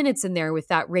 15 minutes in there with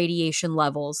that radiation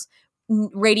levels.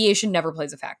 Radiation never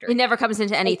plays a factor. It never comes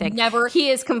into anything. Never. He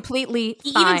is completely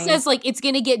fine. He even says, like, it's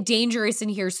going to get dangerous in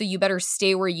here, so you better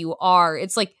stay where you are.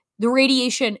 It's like, the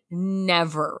radiation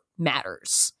never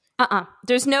matters.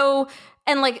 There's no,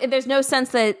 and, like, there's no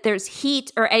sense that there's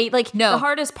heat or any, like, the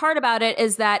hardest part about it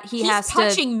is that he's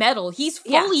touching metal. He's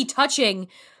fully touching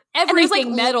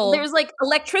everything metal. There's like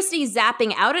electricity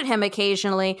zapping out at him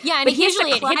occasionally. Yeah, and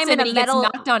occasionally it hits him and he gets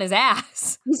knocked on his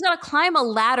ass. He's got to climb a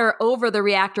ladder over the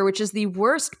reactor, which is the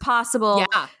worst possible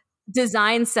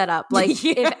design setup. Like,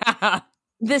 if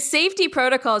the safety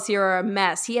protocols here are a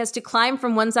mess. He has to climb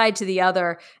from one side to the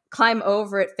other, climb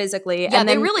over it physically. Yeah, and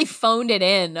they really phoned it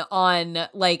in on,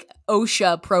 like,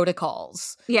 OSHA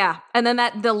protocols. Yeah, and then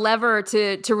the lever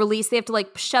to release, they have to,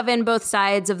 like, shove in both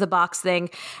sides of the box thing,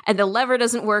 and the lever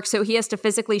doesn't work, so he has to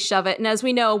physically shove it. And as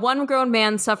we know, one grown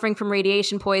man suffering from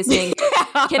radiation poisoning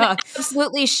can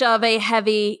absolutely shove a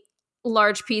heavy,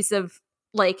 large piece of,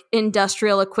 like,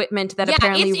 industrial equipment that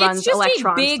apparently runs electrons through. It's just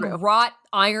a big wrought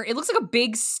iron. It looks like a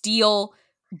big steel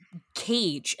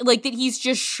cage, like, that he's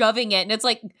just shoving it. And it's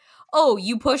like, oh,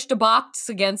 you pushed a box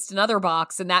against another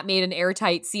box and that made an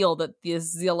airtight seal that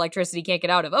the electricity can't get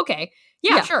out of. Okay.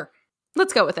 Yeah, sure.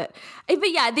 Let's go with it.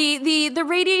 But yeah, the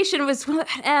radiation was, and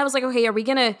I was like, okay, are we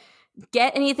going to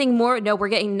get anything more? No, we're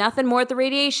getting nothing more at the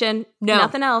radiation. No.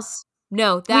 Nothing else.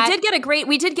 No, we did get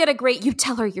a great you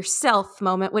tell her yourself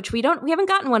moment, which we haven't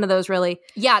gotten one of those really.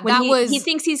 Yeah, when he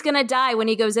thinks he's gonna die when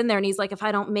he goes in there and he's like, if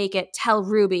I don't make it, tell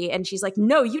Ruby. And she's like,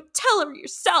 no, you tell her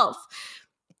yourself.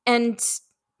 And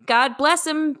God bless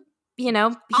him,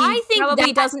 I think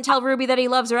probably doesn't tell Ruby that he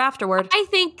loves her afterward. I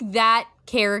think that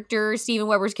character, Steven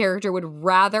Weber's character, would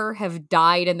rather have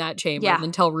died in that chamber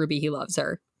than tell Ruby he loves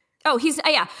her. Oh, he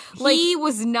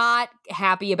was not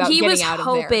happy about getting out of there. He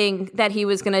was hoping that he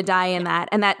was going to die in that,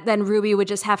 and that then Ruby would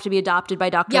just have to be adopted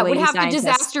by Dr. Lady Scientist. Would have the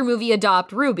disaster movie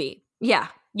adopt Ruby. Yeah.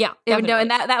 Yeah.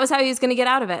 And that was how he was going to get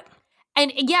out of it.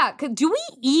 And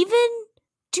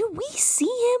do we see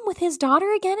him with his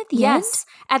daughter again at the end? Yes,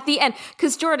 at the end.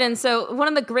 Because Jordan, so one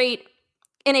of the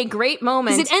in a great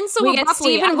moment. Because it ends so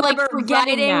abruptly, I'm like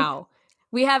forgetting now.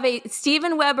 We have a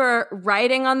Steven Weber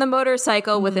riding on the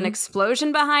motorcycle with an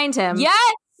explosion behind him.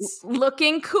 Yes!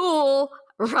 Looking cool,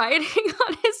 riding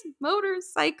on his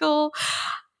motorcycle,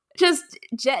 just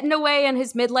jetting away in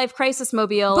his midlife crisis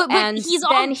mobile. He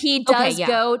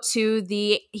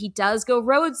does go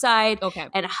roadside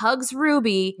and hugs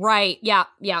Ruby. Right, yeah.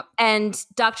 And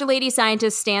Dr. Lady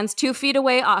Scientist stands 2 feet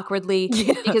away awkwardly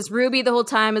because Ruby the whole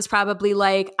time is probably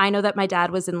like, I know that my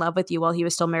dad was in love with you while he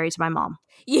was still married to my mom.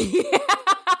 Yeah.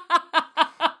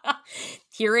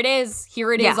 Here it is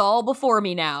all before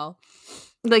me now.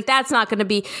 Like, that's not going to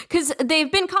be, because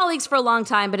they've been colleagues for a long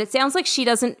time, but it sounds like she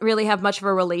doesn't really have much of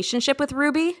a relationship with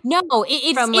Ruby. No,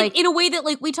 it's in a way that,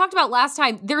 like we talked about last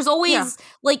time, there's always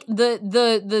like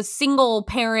the single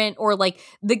parent or like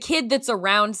the kid that's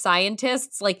around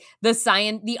scientists, like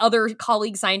the other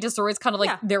colleague scientists are always kind of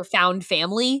like their found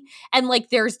family. And like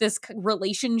there's this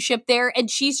relationship there, and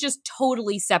she's just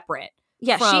totally separate.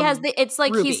 Yeah, she has it's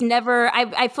like Ruby. He's never,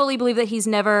 I fully believe that he's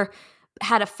never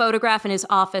had a photograph in his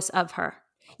office of her.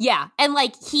 Yeah, and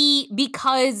like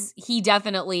because he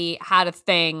definitely had a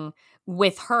thing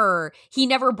with her, he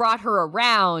never brought her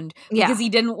around because he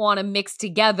didn't want to mix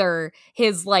together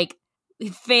his like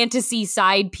fantasy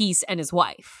side piece and his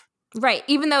wife. Right,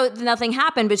 even though nothing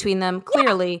happened between them,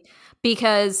 clearly,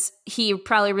 because he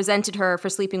probably resented her for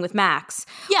sleeping with Max.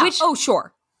 Yeah,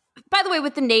 sure. By the way,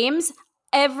 with the names,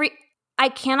 I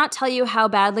cannot tell you how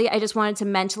badly I just wanted to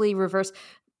mentally reverse.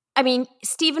 I mean,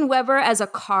 Steven Weber as a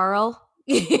Carl.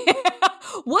 The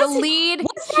lead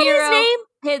hero.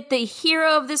 The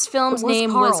hero of this film's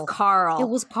name was Carl. It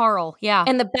was Carl, yeah.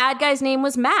 And the bad guy's name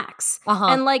was Max.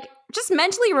 And like, just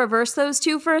mentally reverse those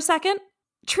two for a second.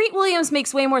 Treat Williams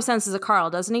makes way more sense as a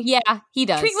Carl, doesn't he? Yeah, he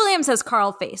does. Treat Williams has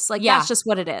Carl face. Like, that's just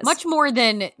what it is. Much more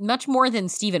than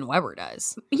Steven Weber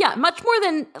does. Yeah, much more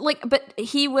than, like, but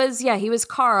he was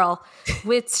Carl,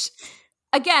 which,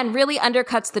 again, really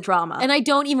undercuts the drama. And I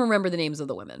don't even remember the names of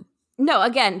the women. No,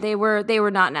 again, they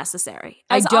were not necessary.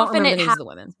 I don't remember the names of the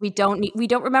women. We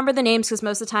don't remember the names because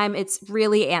most of the time it's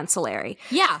really ancillary.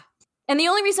 Yeah. And the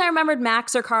only reason I remembered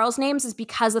Max or Carl's names is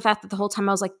because of the fact that the whole time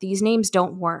I was like, these names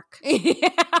don't work.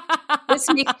 I'm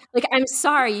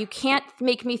sorry, you can't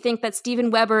make me think that Steven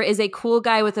Weber is a cool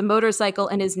guy with a motorcycle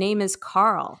and his name is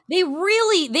Carl. They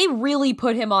really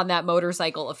put him on that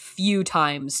motorcycle a few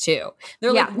times too.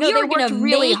 They're like, we are going to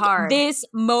make this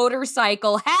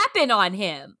motorcycle happen on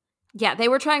him. Yeah, they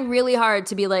were trying really hard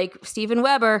to be like, Steven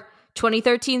Weber,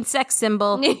 2013 sex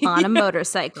symbol on a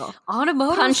motorcycle. On a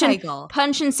motorcycle.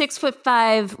 Punching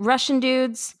 6'5" Russian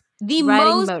dudes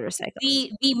riding motorcycles.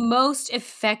 The most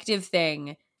effective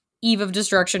thing Eve of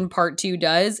Destruction Part 2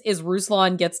 does is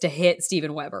Ruslan gets to hit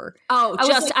Steven Weber. Oh,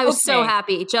 I was so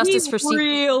happy. Justice for Steven.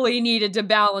 Really needed to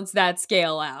balance that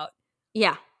scale out.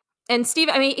 Yeah. And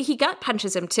Steven, I mean, he gut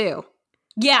punches him too.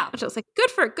 Yeah. Which I was like, good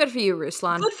for you,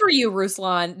 Ruslan. Good for you,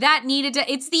 Ruslan. That needed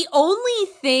to, it's the only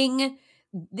thing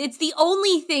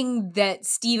that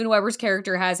Steven Weber's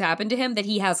character has happened to him that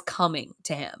he has coming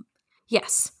to him.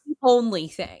 Yes. The only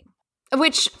thing.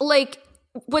 Which, like,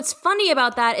 what's funny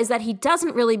about that is that he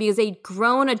doesn't really, because a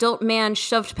grown adult man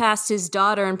shoved past his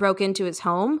daughter and broke into his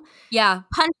home. Yeah.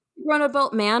 Punching a grown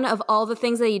adult man of all the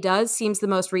things that he does seems the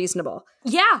most reasonable.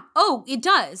 Yeah. Oh, it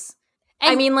does.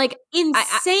 And I mean, like,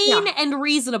 insane and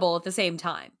reasonable at the same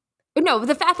time. No,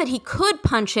 the fact that he could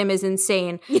punch him is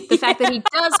insane. The fact that he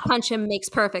does punch him makes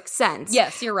perfect sense.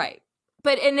 Yes, you're right.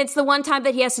 And it's the one time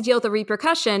that he has to deal with a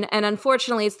repercussion, and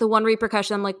unfortunately, it's the one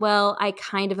repercussion I'm like, well, I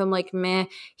kind of am like, meh.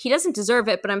 He doesn't deserve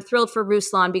it, but I'm thrilled for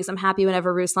Ruslan because I'm happy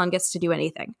whenever Ruslan gets to do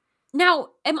anything. Now,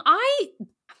 am I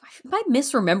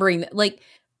misremembering that? Like,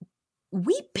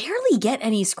 we barely get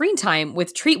any screen time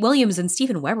with Treat Williams and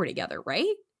Steven Weber together,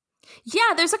 right?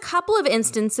 Yeah, there's a couple of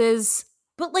instances,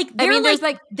 But like they're like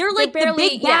barely, the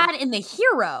big bad and the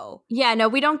hero. Yeah, no,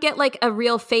 we don't get like a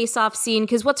real face-off scene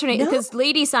because what's her name? Because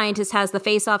Lady Scientist has the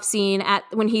face-off scene at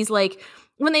when he's like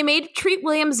when they made Treat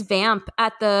Williams vamp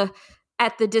at the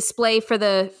display for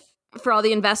all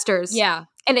the investors. Yeah,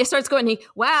 and it starts going.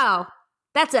 Wow,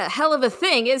 that's a hell of a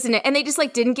thing, isn't it? And they just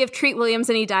like didn't give Treat Williams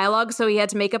any dialogue, so he had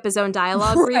to make up his own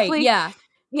dialogue briefly. Yeah.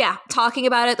 Yeah, talking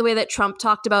about it the way that Trump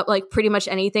talked about like pretty much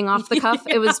anything off the cuff.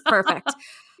 It was perfect.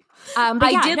 But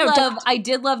I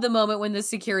did love the moment when the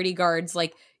security guard's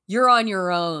like, "You're on your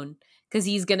own," because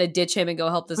he's gonna ditch him and go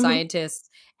help the scientists.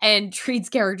 And Treat's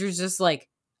character's just like,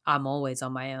 "I'm always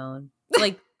on my own."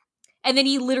 Like, and then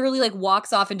he literally like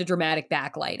walks off into dramatic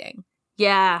backlighting.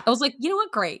 Yeah, I was like, you know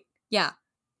what? Great. Yeah,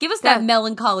 give us that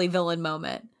melancholy villain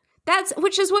moment.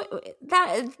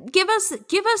 Give us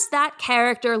that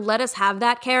character. Let us have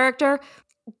that character.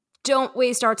 Don't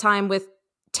waste our time with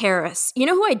terrorists. You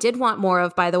know who I did want more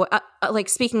of, by the way? Like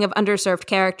speaking of underserved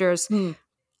characters,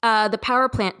 the power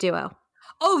plant duo.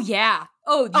 Oh yeah.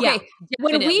 Oh yeah. Okay.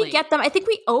 When we get them, I think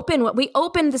we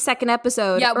opened the second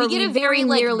episode. Yeah, we get a very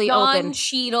like nearly Don open.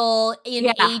 Cheadle in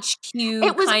HQ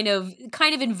it was,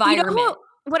 kind of environment.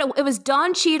 You know it was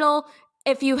Don Cheadle.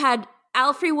 If you had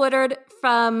Alfre Woodard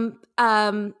from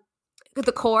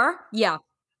the Corps. Yeah.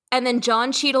 And then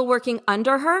John Cheadle working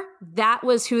under her. That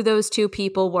was who those two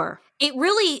people were. It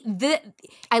really...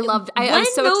 I'm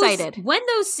so excited. When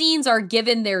those scenes are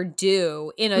given their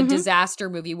due in a disaster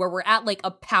movie where we're at like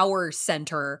a power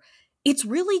center, it's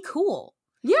really cool.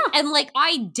 Yeah. And like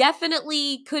I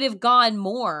definitely could have gone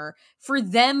more for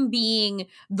them being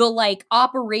the like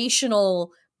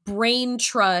operational brain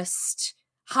trust,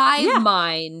 hive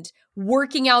mind,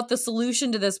 working out the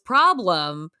solution to this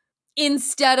problem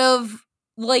instead of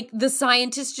like the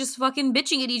scientists just fucking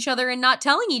bitching at each other and not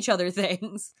telling each other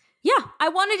things. Yeah, I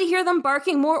wanted to hear them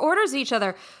barking more orders at each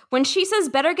other. When she says,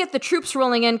 better get the troops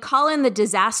rolling in, call in the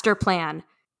disaster plan.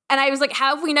 And I was like,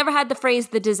 how have we never had the phrase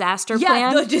the disaster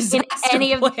plan? The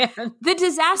disaster plan. The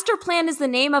disaster plan is the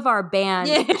name of our band,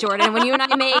 Jordan. When you and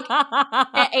I make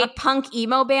a punk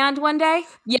emo band one day.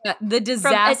 Yeah, the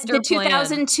disaster plan.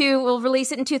 2002, we'll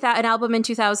release it in an album in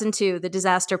 2002, the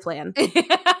disaster plan.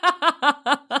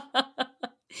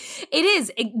 It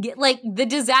is like the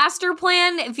disaster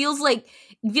plan. It feels like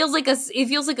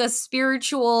a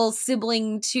spiritual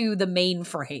sibling to the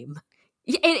mainframe.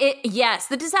 Yes,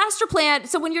 the disaster plan.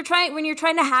 So when you're trying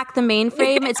to hack the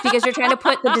mainframe, it's because you're trying to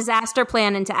put the disaster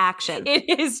plan into action.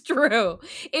 It is true.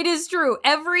 It is true.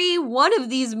 Every one of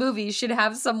these movies should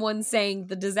have someone saying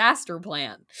the disaster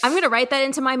plan. I'm going to write that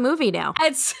into my movie now.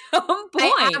 At some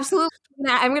point. Absolutely.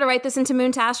 I'm going to write this into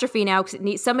Moontastrophie now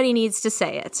because somebody needs to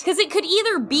say it. Because it could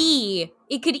either be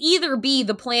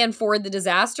the plan for the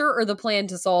disaster or the plan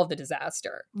to solve the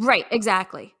disaster. Right,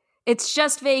 exactly. It's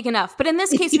just vague enough. But in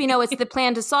this case, we know it's the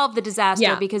plan to solve the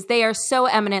disaster because they are so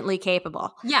eminently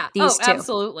capable. Yeah. These two.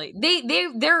 Absolutely.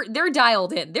 They're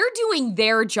dialed in. They're doing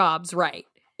their jobs right.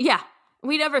 Yeah.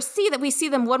 We never see that. We see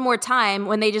them one more time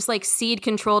when they just like cede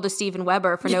control to Steven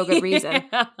Weber for no good reason.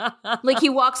 Like he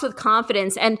walks with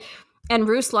confidence and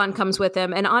Ruslan comes with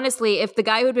him. And honestly, if the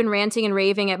guy who'd been ranting and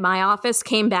raving at my office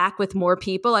came back with more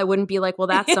people, I wouldn't be like, well,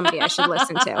 that's somebody I should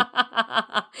listen to.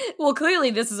 Well,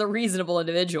 clearly this is a reasonable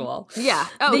individual. Yeah.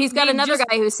 Oh, he's got another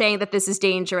guy who's saying that this is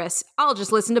dangerous. I'll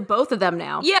just listen to both of them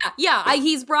now. Yeah.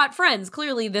 He's brought friends.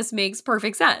 Clearly this makes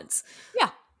perfect sense. Yeah.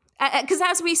 Because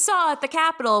as we saw at the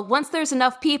Capitol, once there's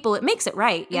enough people, it makes it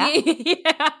right, yeah?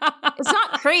 It's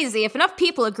not crazy. If enough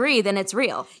people agree, then it's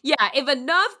real. Yeah, if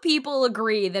enough people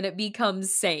agree, then it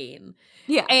becomes sane.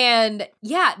 Yeah. And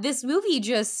yeah, this movie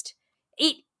just,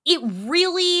 it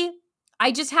really,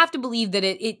 I just have to believe that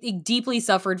it deeply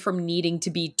suffered from needing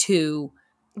to be two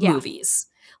movies.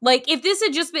 Like, if this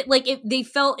had just been, like, if they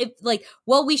felt,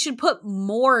 well, we should put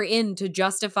more in to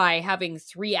justify having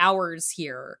 3 hours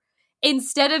here.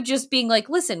 Instead of just being like,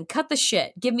 listen, cut the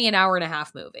shit. Give me an hour and a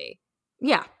half movie.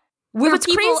 Yeah. Where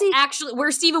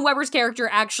Steven Weber's character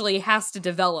actually has to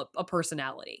develop a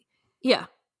personality. Yeah.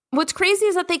 What's crazy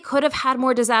is that they could have had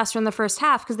more disaster in the first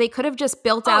half because they could have just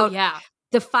built out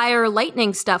the fire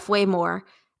lightning stuff way more.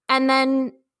 And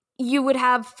then you would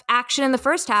have action in the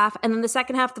first half and then the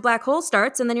second half the black hole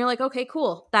starts and then you're like, okay,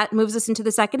 cool. That moves us into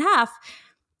the second half.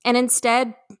 And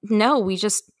instead, no, we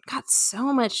just got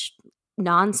so much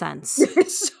nonsense.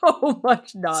 So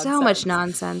much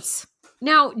nonsense.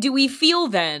 Now, do we feel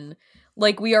then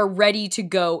like we are ready to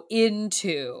go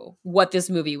into what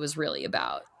this movie was really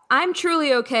about? I'm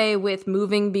truly okay with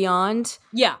moving beyond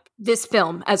this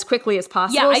film as quickly as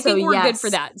possible. Yeah, I think we're good for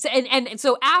that. And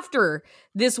so after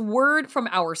this word from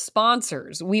our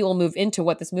sponsors, we will move into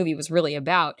what this movie was really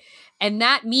about. And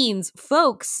that means,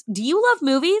 folks, do you love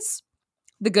movies?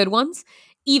 The good ones?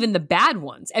 Even the bad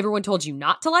ones everyone told you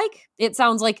not to like? It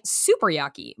sounds like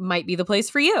Superyaki might be the place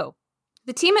for you.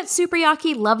 The team at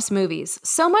Superyaki loves movies,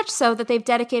 so much so that they've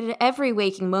dedicated every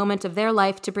waking moment of their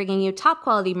life to bringing you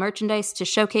top-quality merchandise to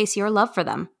showcase your love for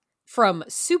them. From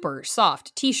super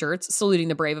soft t-shirts saluting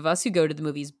the brave of us who go to the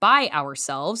movies by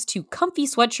ourselves, to comfy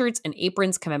sweatshirts and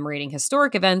aprons commemorating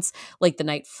historic events like the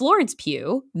night Florence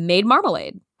Pugh made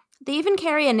marmalade. They even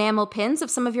carry enamel pins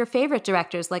of some of your favorite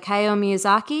directors like Hayao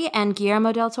Miyazaki and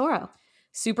Guillermo del Toro.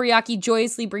 Superyaki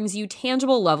joyously brings you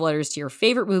tangible love letters to your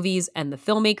favorite movies and the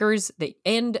filmmakers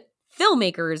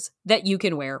that you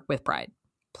can wear with pride.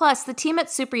 Plus, the team at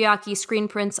Superyaki screen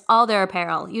prints all their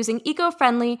apparel using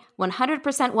eco-friendly,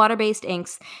 100% water-based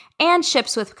inks and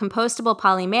ships with compostable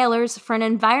poly mailers for an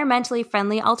environmentally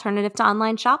friendly alternative to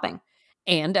online shopping.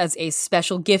 And as a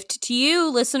special gift to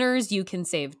you, listeners, you can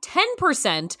save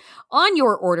 10% on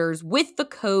your orders with the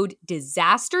code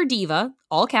DISASTERDIVA,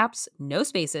 all caps, no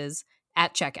spaces,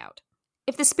 at checkout.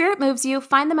 If the spirit moves you,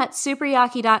 find them at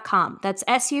superyaki.com. That's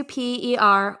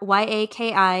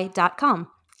SUPERYAKI.com.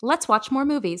 Let's watch more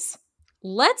movies.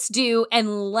 Let's do,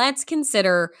 and let's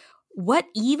consider what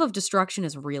Eve of Destruction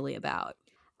is really about.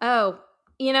 Oh,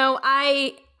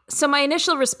 so my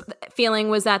initial feeling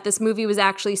was that this movie was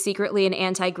actually secretly an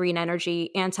anti-green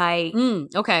energy, anti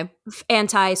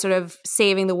sort of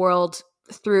saving the world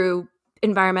through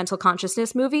environmental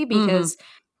consciousness movie, because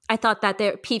I thought that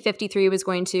the P53 was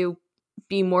going to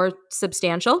be more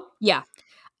substantial. Yeah.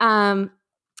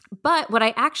 But what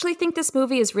I actually think this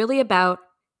movie is really about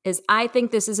is I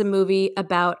think this is a movie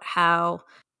about how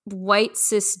white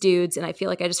cis dudes, and I feel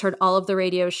like I just heard all of the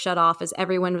radios shut off as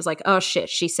everyone was like, oh shit,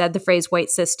 she said the phrase white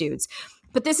cis dudes.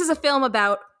 But this is a film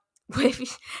about,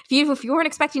 if you weren't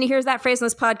expecting to hear that phrase on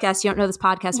this podcast, you don't know this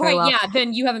podcast very well. Right, yeah,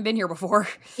 then you haven't been here before.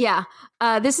 Yeah.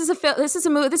 This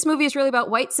movie is really about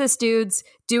white cis dudes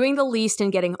doing the least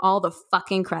and getting all the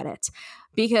fucking credit.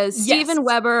 Because Steven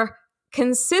Weber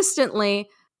consistently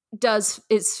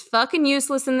is fucking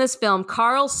useless in this film.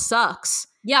 Carl sucks.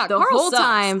 Yeah, the whole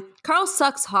time. Carl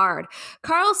sucks hard.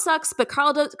 Carl sucks, but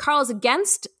Carl is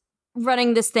against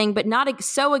running this thing, but not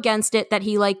so against it that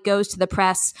he goes to the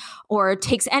press or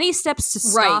takes any steps to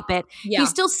stop it. Yeah. He's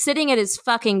still sitting at his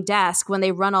fucking desk when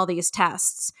they run all these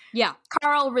tests. Yeah.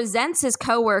 Carl resents his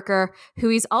coworker, who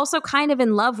he's also kind of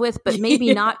in love with, but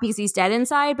maybe not because he's dead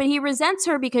inside, but he resents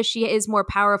her because she is more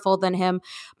powerful than him,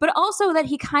 but also that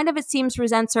he kind of, it seems,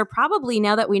 resents her probably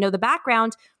now that we know the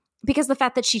background because of the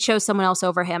fact that she chose someone else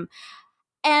over him.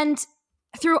 And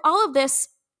through all of this,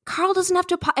 Carl doesn't have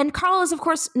to, and Carl is, of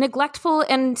course, neglectful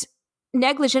and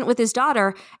negligent with his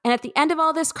daughter. And at the end of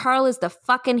all this, Carl is the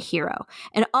fucking hero.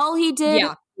 And all he did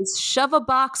is shove a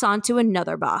box onto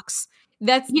another box.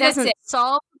 He doesn't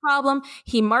solve the problem.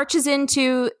 He marches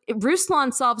into,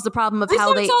 Ruslan solves the problem of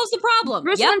Ruslan solves the problem.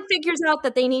 Ruslan figures out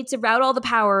that they need to route all the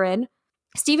power in.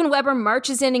 Steven Weber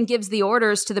marches in and gives the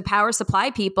orders to the power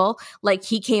supply people like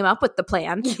he came up with the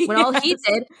plan when all he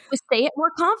did was say it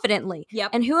more confidently. Yep.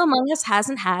 And who among us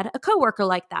hasn't had a coworker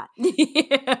like that?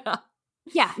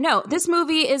 No, this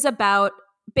movie is about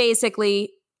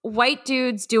basically white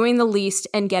dudes doing the least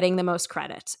and getting the most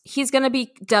credit. He's going to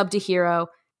be dubbed a hero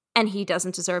and he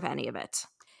doesn't deserve any of it.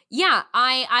 Yeah,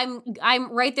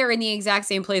 I'm right there in the exact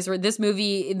same place where this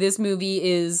movie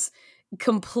is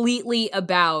completely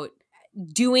about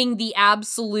doing the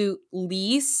absolute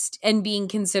least and being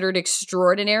considered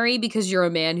extraordinary because you're a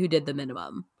man who did the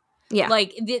minimum. Yeah.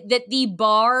 That the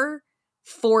bar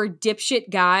for dipshit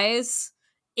guys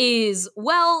is,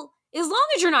 well, as long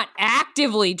as you're not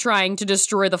actively trying to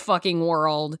destroy the fucking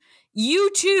world,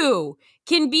 you too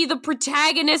can be the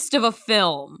protagonist of a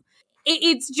film.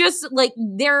 It's just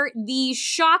the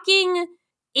shocking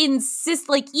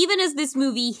even as this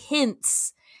movie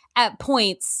hints at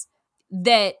points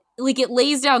that it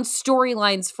lays down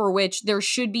storylines for which there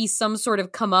should be some sort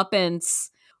of comeuppance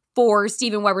for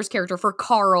Steven Weber's character, for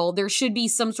Carl. There should be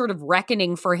some sort of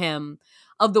reckoning for him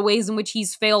of the ways in which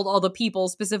he's failed all the people,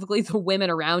 specifically the women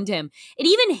around him. It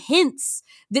even hints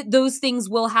that those things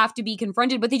will have to be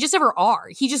confronted, but they just never are.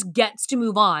 He just gets to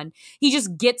move on. He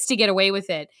just gets to get away with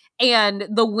it. And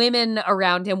the women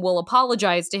around him will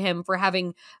apologize to him for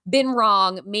having been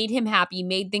wrong, made him happy,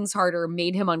 made things harder,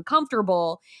 made him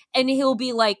uncomfortable. And he'll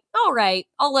be like, all right,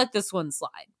 I'll let this one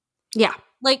slide. Yeah.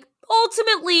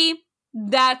 Ultimately,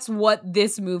 that's what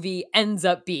this movie ends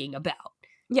up being about.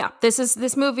 Yeah,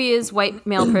 this movie is white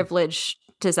male privilege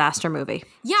disaster movie.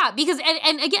 Yeah, because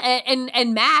and again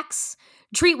and Max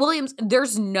Treat Williams,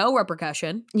 there's no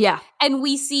repercussion. Yeah. And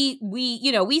we see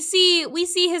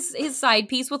his side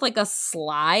piece with like a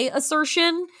sly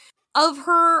assertion of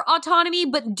her autonomy,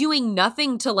 but doing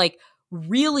nothing to like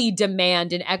really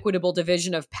demand an equitable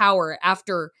division of power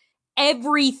after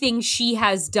everything she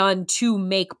has done to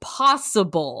make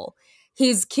possible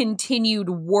his continued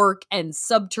work and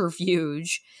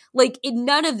subterfuge. Like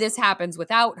none of this happens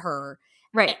without her.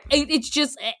 Right. It's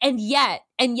just, and yet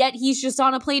he's just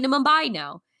on a plane to Mumbai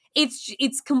now.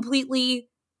 It's completely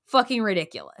fucking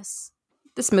ridiculous.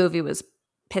 This movie was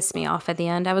pissed me off at the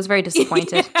end. I was very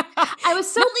disappointed. Yeah. I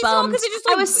was so bummed.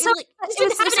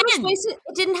 It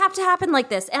didn't have to happen like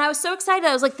this. And I was so excited.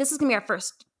 I was like, this is going to be our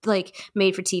first like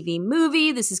made for TV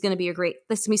movie. This is going to be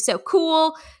this is going to be so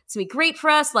cool. It's going to be great for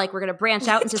us. Like we're going to branch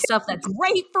out into stuff that's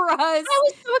great for us. I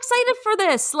was so excited for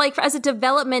this, like as a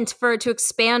development to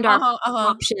expand our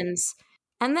options.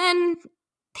 And then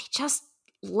they just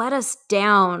let us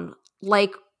down.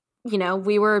 Like, you know,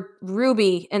 we were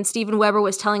Ruby and Steven Weber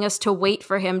was telling us to wait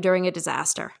for him during a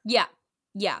disaster. Yeah.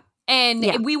 Yeah.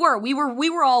 And we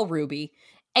were all Ruby.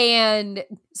 And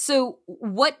so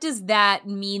what does that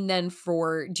mean then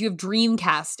do you have dream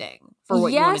casting for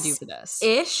what you want to do for this?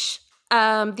 Ish.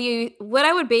 What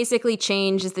I would basically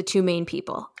change is the two main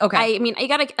people. Okay. I mean, I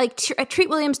gotta like Treat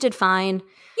Williams did fine.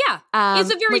 Yeah.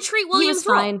 It's a very Treat Williams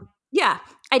role. Fine. Yeah.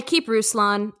 I'd keep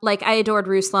Ruslan. Like I adored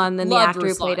Ruslan, then Loved the actor Ruslan.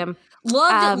 who played him.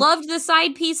 Loved the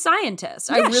side piece scientist.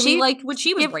 Yeah, I really liked what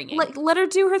she was bringing. Like, let her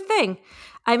do her thing.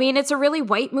 I mean, it's a really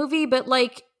white movie, but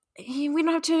like we don't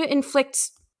have to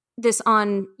inflict this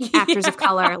on actors of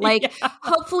color. Like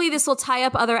hopefully this will tie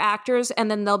up other actors and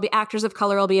then there'll be actors of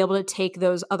color will be able to take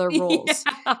those other roles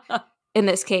in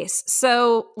this case.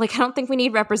 So like I don't think we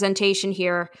need representation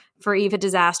here for Eva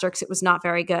Disaster because it was not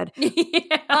very good.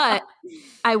 But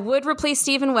I would replace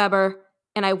Steven Weber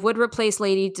and I would replace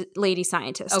Lady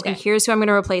Scientist. Okay. And here's who I'm going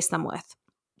to replace them with.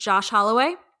 Josh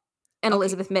Holloway and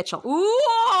Elizabeth Mitchell. Ooh,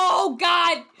 oh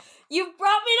God. You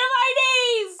brought me to my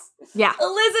knees. Yeah.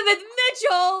 Elizabeth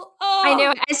Mitchell. Oh. I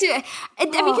know. I see.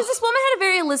 Because this woman had a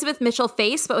very Elizabeth Mitchell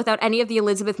face, but without any of the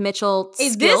Elizabeth Mitchell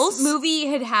skills. If this movie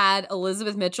had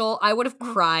Elizabeth Mitchell, I would have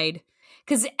cried.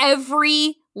 Because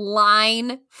every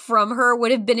line from her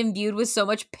would have been imbued with so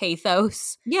much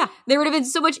pathos. Yeah. There would have been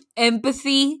so much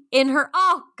empathy in her.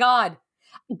 Oh, God.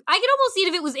 I can almost see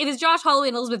it if it's Josh Holloway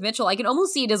and Elizabeth Mitchell, I can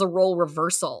almost see it as a role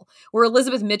reversal where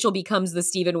Elizabeth Mitchell becomes the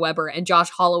Steven Weber and Josh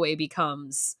Holloway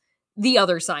becomes the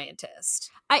other scientist.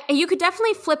 You could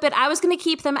definitely flip it. I was going to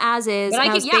keep them as is. But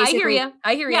I hear you.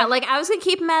 Yeah, like I was going to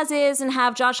keep them as is and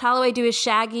have Josh Holloway do his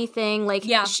Shaggy thing. Like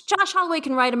Josh Holloway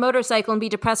can ride a motorcycle and be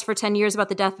depressed for 10 years about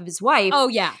the death of his wife. Oh,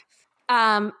 yeah.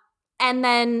 And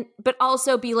then, but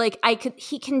also be like,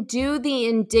 he can do the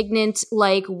indignant,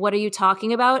 like, what are you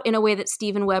talking about in a way that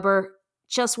Steven Weber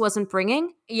just wasn't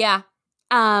bringing. Yeah.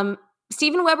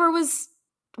 Steven Weber was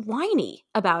whiny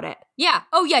about it. Yeah.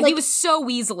 Oh, yeah. Like, he was so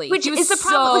Weasley. Which is the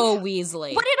problem. So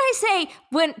Weasley. What did I say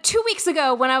 2 weeks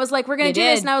ago when I was like, we're going to do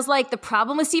this? And I was like, the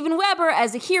problem with Steven Weber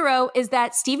as a hero is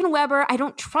that Steven Weber, I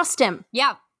don't trust him.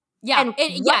 Yeah. Yeah. And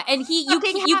you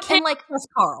can't like trust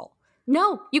Carl.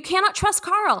 No, you cannot trust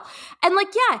Carl. And like,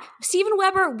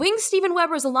 Wings Steven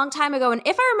Weber is a long time ago. And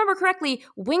if I remember correctly,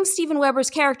 Wings Steven Weber's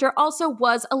character also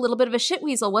was a little bit of a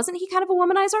shitweasel. Wasn't he kind of a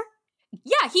womanizer?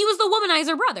 Yeah, he was the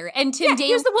womanizer brother. And Tim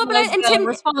Daly was the womanizer, and Tim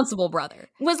responsible brother.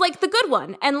 Was like the good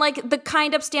one and like the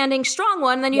kind upstanding strong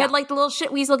one. And then you had like the little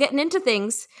shitweasel getting into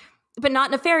things, but not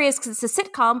nefarious because it's a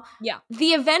sitcom. Yeah.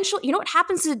 The eventual, you know what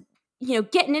happens to,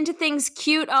 getting into things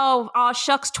cute,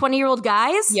 shucks, 20-year-old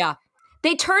guys? Yeah.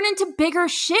 They turn into bigger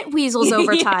shit weasels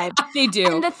over time. They do.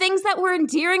 And the things that were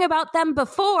endearing about them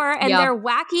before and their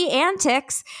wacky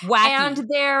antics. And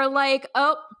they're like,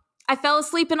 I fell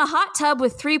asleep in a hot tub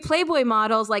with 3 Playboy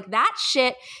models. Like that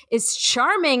shit is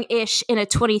charming-ish in a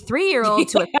 23-year-old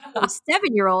to a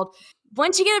 27-year-old.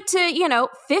 Once you get up to,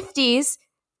 50s,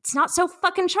 it's not so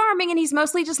fucking charming. And he's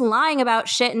mostly just lying about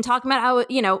shit and talking about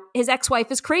how, his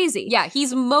ex-wife is crazy. Yeah,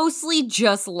 he's mostly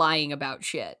just lying about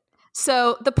shit.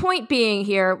 So the point being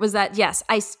here was that, yes,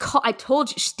 I told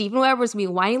you Steven Weber was going to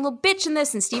be a whiny little bitch in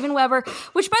this, and Steven Weber,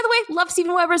 which, by the way, love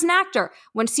Steven Weber as an actor.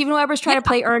 When Steven Weber's trying to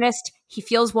play Ernest, he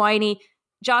feels whiny.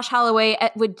 Josh Holloway,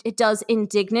 it does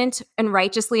indignant and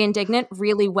righteously indignant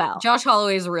really well. Josh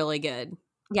Holloway is really good.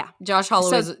 Yeah. Josh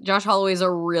Holloway's a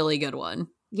really good one.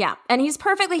 Yeah. And he's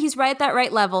right at that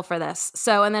right level for this.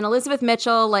 So, and then Elizabeth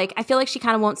Mitchell, like, I feel like she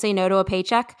kind of won't say no to a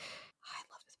paycheck.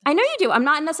 I know you do.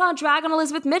 That's not a drag on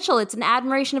Elizabeth Mitchell. It's an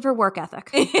admiration of her work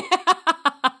ethic.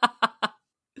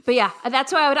 But yeah,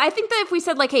 that's why I think that if we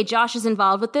said like, hey, Josh is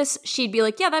involved with this, she'd be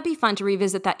like, yeah, that'd be fun to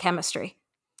revisit that chemistry.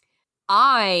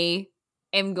 I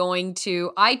too am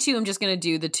just going to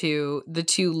do the two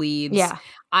leads. Yeah.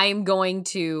 I am going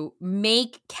to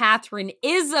make Katharine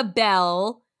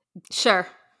Isabelle sure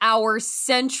our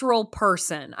central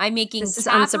person. I'm making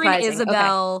Katharine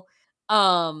Isabelle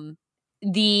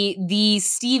the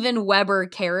Steven Weber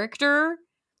character.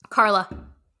 Carla.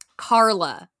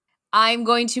 I'm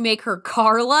going to make her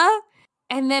Carla.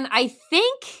 And then I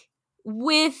think I'm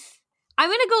going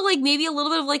to go like maybe a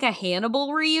little bit of like a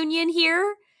Hannibal reunion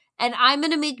here. And I'm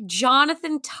going to make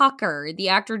Jonathan Tucker, the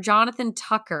actor Jonathan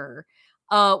Tucker,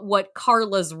 what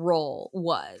Carla's role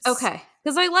was. Okay.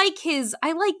 Because he's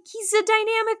a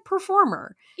dynamic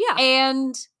performer. Yeah.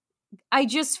 And I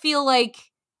just feel like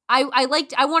I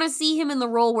want to see him in the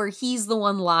role where he's the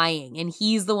one lying and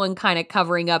he's the one kind of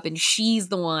covering up and she's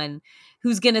the one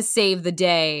who's going to save the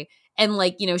day. And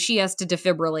like, you know, she has to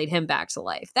defibrillate him back to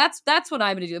life. That's what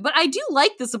I'm going to do. But I do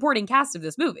like the supporting cast of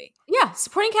this movie. Yeah.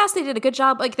 Supporting cast, they did a good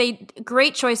job. Like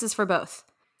great choices for both.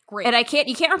 Great. And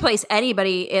you can't replace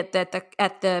anybody at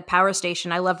the power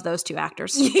station. I love those two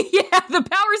actors. Yeah, the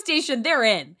power station, they're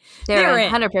in. They're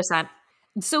in 100%.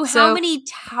 So how many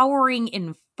towering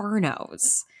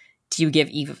infernos do you give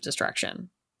Eve of Destruction?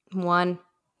 1.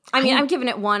 I mean, I'm giving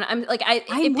it 1. I'm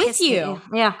with you.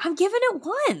 Me. Yeah. I'm giving it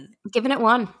 1. I'm giving it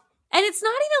 1. And it's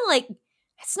not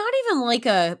even like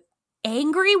a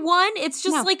angry 1. It's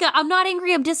just like I'm not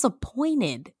angry, I'm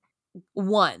disappointed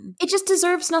 1. It just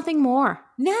deserves nothing more.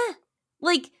 Nah.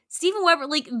 Like Steven Weber,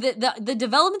 like the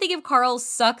development they give Carl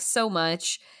sucks so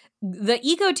much. The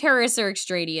eco-terrorists are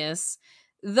extraneous.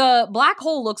 The black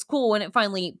hole looks cool when it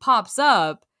finally pops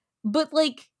up, but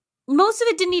like most of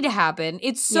it didn't need to happen.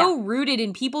 It's so rooted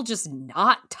in people just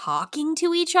not talking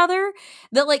to each other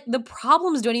that like the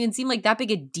problems don't even seem like that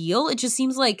big a deal. It just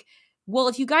seems like, well,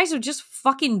 if you guys would just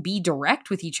fucking be direct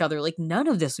with each other, like none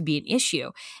of this would be an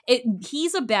issue.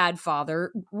 He's a bad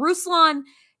father. Ruslan,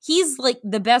 he's like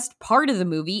the best part of the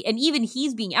movie, and even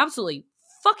he's being absolutely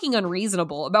fucking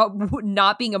unreasonable about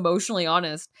not being emotionally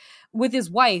honest with his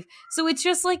wife. So it's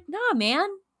just like, nah, man,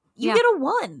 you get a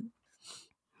 1.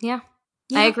 Yeah,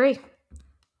 I agree.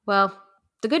 Well,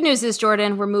 the good news is,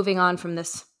 Jordan, we're moving on from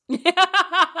this.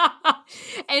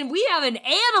 And we have an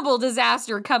animal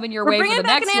disaster coming your way for the next one.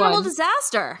 We're bringing back an animal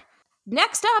disaster.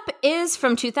 Next up is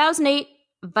from 2008,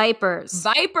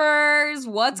 Vipers.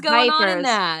 What's going on in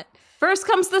that? First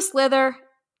comes the slither,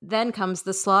 then comes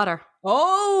the slaughter.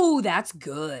 Oh, that's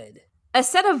good. A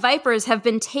set of vipers have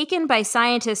been taken by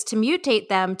scientists to mutate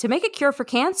them to make a cure for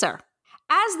cancer.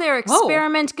 As their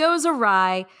experiment goes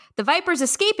awry, the vipers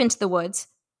escape into the woods.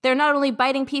 They're not only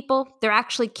biting people, they're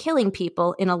actually killing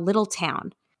people in a little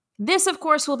town. This, of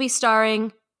course, will be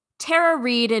starring Tara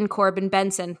Reid and Corbin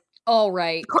Bernsen. All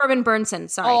right. Corbin Bernsen,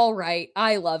 sorry. All right.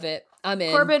 I love it. I'm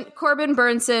in. Corbin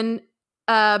Bernsen,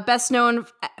 best known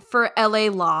for LA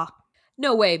Law.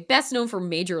 No way. Best known for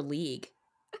Major League.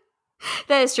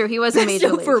 That is true. He was in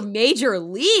Major League. For Major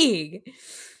League.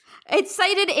 It's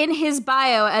cited in his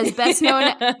bio as best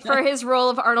known for his role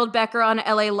of Arnold Becker on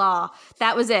LA Law.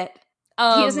 That was it.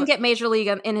 He doesn't get Major League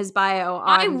in his bio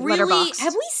on Letterboxd.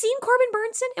 Have we seen Corbin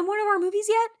Bernsen in one of our movies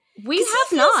yet? We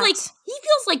have not. He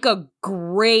feels like a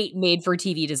great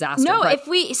made-for-TV disaster. No,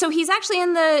 he's actually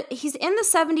in the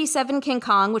 77 King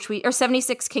Kong, or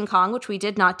 76 King Kong, which we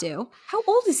did not do. How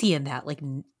old is he in that? Like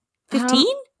 15?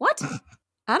 What?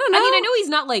 I don't know. I mean, I know he's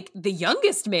not like the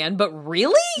youngest man, but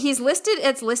really? It's listed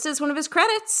as one of his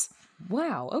credits.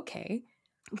 Wow, okay.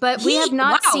 But we have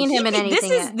not seen him in anything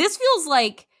yet. This feels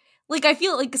like I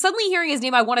feel like suddenly hearing his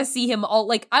name, I want to see him I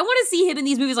want to see him in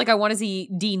these movies like I want to see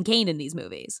Dean Cain in these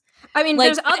movies. I mean,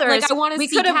 there's others. Like I want to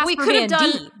see Casper Van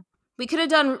Dien. We could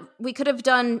have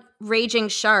done Raging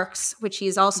Sharks, which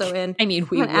he's also in. I mean,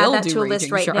 we will add that do to a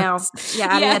list right now. Yeah,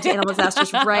 adding that to Animal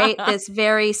Disasters right this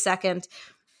very second.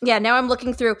 Yeah, now I'm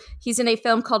looking through. He's in a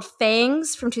film called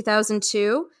Fangs from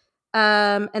 2002,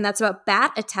 and that's about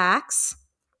bat attacks.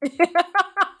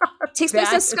 Takes place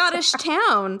in a Scottish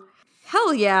town.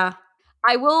 Hell yeah.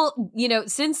 I will,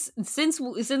 since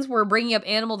we're bringing up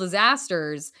animal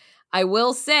disasters, I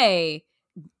will say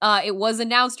it was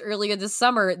announced earlier this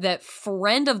summer that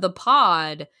friend of the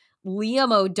pod,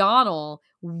 Liam O'Donnell,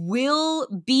 will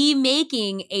be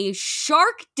making a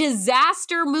shark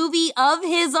disaster movie of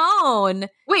his own.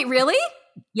 Wait, really?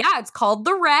 Yeah, it's called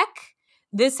The Wreck.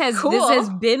 This has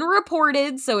been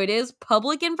reported, so it is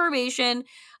public information.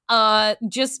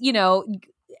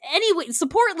 anyway,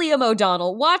 support Liam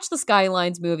O'Donnell. Watch the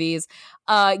Skylines movies.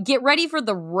 Get ready for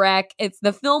The Wreck.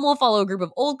 The film will follow a group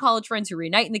of old college friends who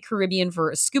reunite in the Caribbean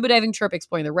for a scuba diving trip,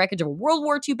 exploring the wreckage of a World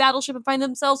War II battleship and find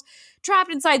themselves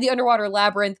trapped inside the underwater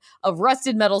labyrinth of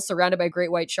rusted metal surrounded by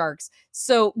great white sharks.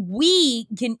 So we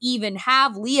can even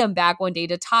have Liam back one day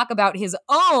to talk about his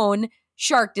own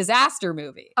shark disaster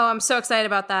movie. Oh, I'm so excited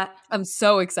about that. I'm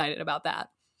so excited about that.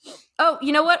 Oh,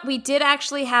 you know what? We did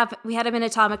actually we had him in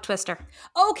Atomic Twister.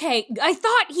 Okay, I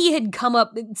thought he had come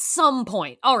up at some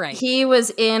point. All right. He was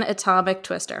in Atomic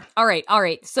Twister. All right.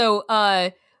 So,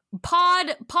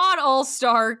 Pod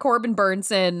All-Star Corbin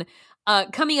Burnson,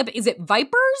 coming up, is it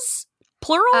Vipers?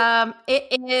 Plural? It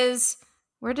is,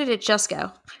 where did it just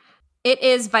go? It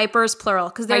is Vipers, plural,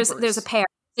 because there's a pair.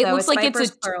 It so looks like Vipers,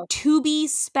 it's a Tubi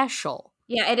special.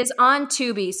 Yeah, it is on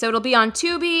Tubi. So it'll be on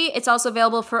Tubi. It's also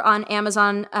available on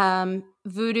Amazon,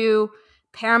 Vudu,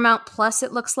 Paramount Plus,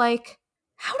 it looks like.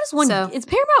 How does one... It's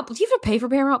Paramount... Do you have to pay for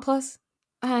Paramount Plus?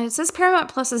 It says Paramount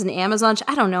Plus is an Amazon...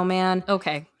 I don't know, man.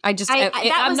 Okay. I'm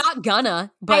not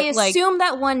gonna, but I assume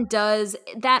that one does.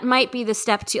 That might be the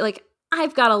step to... Like,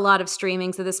 I've got a lot of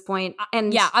streamings at this point.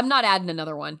 And yeah, I'm not adding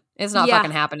another one. It's not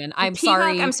fucking happening. I'm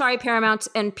sorry. I'm sorry, Paramount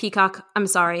and Peacock. I'm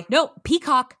sorry. No,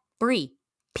 Peacock, free.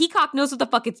 Peacock knows what the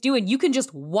fuck it's doing. You can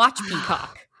just watch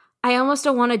Peacock. I almost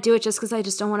don't want to do it just because I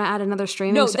just don't want to add another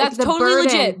streaming. No, that's totally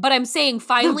legit. But I'm saying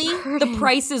finally the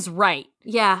price is right.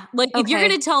 Yeah. Like if you're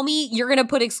going to tell me you're going to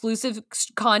put exclusive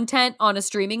content on a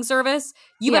streaming service,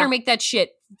 you better make that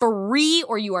shit free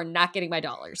or you are not getting my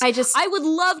dollars. I would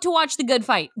love to watch The Good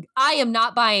Fight. I am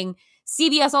not buying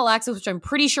CBS All Access, which I'm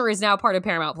pretty sure is now part of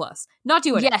Paramount Plus. Not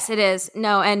doing it. Yes, it is.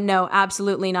 No,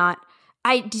 absolutely not.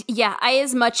 I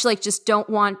as much like just don't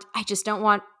want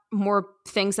more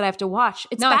things that I have to watch.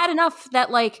 It's bad enough that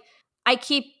like I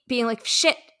keep being like,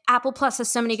 shit, Apple Plus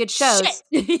has so many good shows.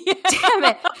 Damn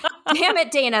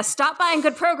it, Dana, stop buying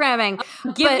good programming.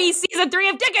 Give me season 3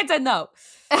 of Dickinson though.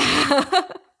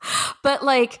 But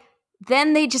like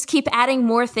then they just keep adding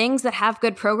more things that have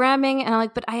good programming, and I'm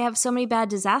like, but I have so many bad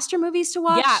disaster movies to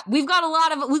watch. Yeah, I've got a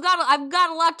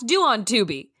lot to do on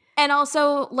Tubi. And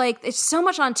also, like, it's so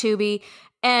much on Tubi.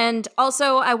 And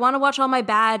also, I want to watch all my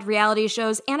bad reality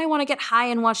shows, and I want to get high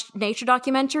and watch nature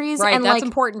documentaries. Right, and that's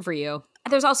important for you.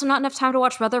 There's also not enough time to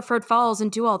watch Rutherford Falls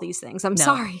and do all these things. I'm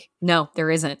sorry. No, there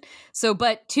isn't. So,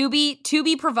 but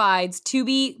Tubi provides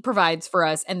for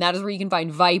us, and that is where you can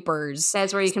find Vipers.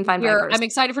 That's where you can find Vipers. I'm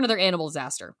excited for another animal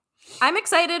disaster. I'm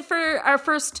excited for our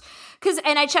first,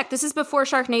 and I checked, this is before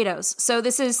Sharknadoes. So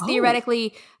this is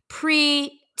theoretically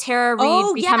Tara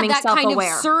Reid becoming that self-aware.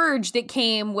 Kind of surge that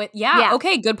came with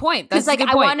okay, good point. That's like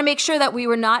I wanted to make sure that we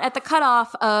were not at the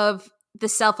cutoff of the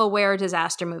self-aware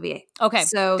disaster movie. Okay,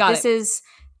 so this is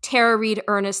Tara Reid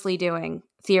earnestly doing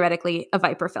theoretically a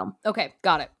Viper film. Okay,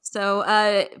 got it.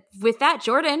 So with that,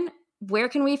 Jordan, where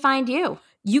can we find you?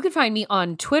 You can find me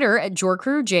on Twitter at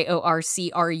Jorcru,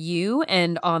 JORCRU,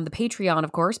 and on the Patreon,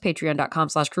 of course,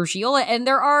 patreon.com/Cruciola. And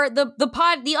there are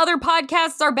the other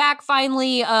podcasts are back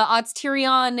finally.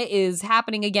 Otzterion is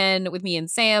happening again with me and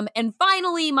Sam. And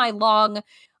finally, my long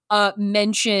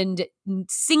mentioned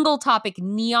single topic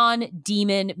Neon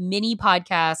Demon mini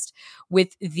podcast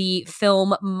with the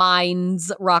film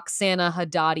minds Roxana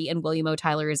Haddadi and William O.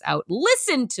 Tyler is out.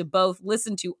 Listen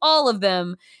to all of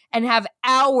them and have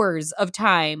hours of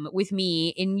time with me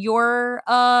in your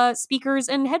speakers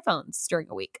and headphones during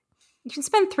a week. You can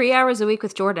spend 3 hours a week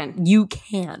with Jordan. You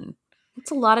can.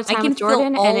 It's a lot of time with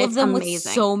Jordan, all and of it's them amazing. With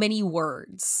so many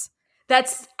words.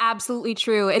 That's absolutely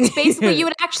true. It's basically, you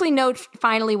would actually know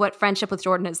finally what friendship with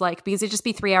Jordan is like, because it'd just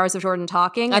be 3 hours of Jordan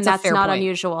talking, and that's not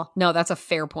unusual. No, that's a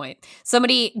fair point.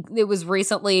 It was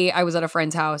recently, I was at a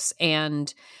friend's house,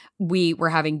 and we were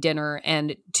having dinner,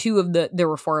 and there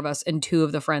were 4 of us, and 2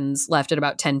 of the friends left at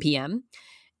about 10 p.m.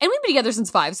 And we've been together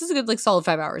since 5, so this is a good, solid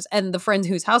 5 hours. And the friend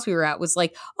whose house we were at was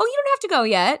like, oh, you don't have to go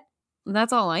yet. And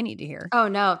that's all I need to hear. Oh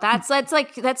no, that's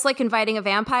like inviting a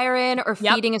vampire in or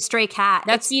feeding a stray cat.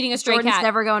 That's feeding a stray cat. Jordan's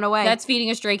never going away. That's feeding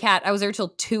a stray cat. I was there till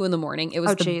 2 a.m. It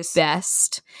was the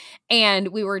best. And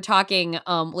we were talking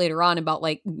later on about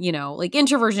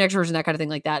introversion, extroversion, that kind of thing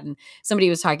like that. And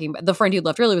somebody was talking, the friend who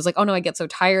left early was like, oh no, I get so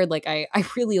tired. Like I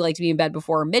really like to be in bed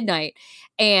before midnight.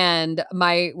 And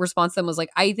my response then was like,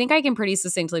 I think I can pretty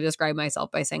succinctly describe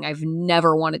myself by saying I've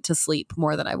never wanted to sleep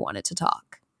more than I wanted to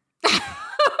talk.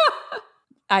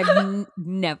 I've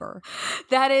never.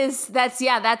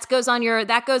 That goes on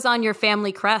your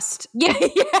family crest. Yeah.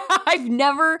 I've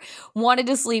never wanted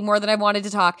to sleep more than I wanted to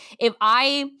talk. If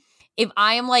I if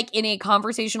I am like in a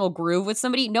conversational groove with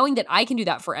somebody, knowing that I can do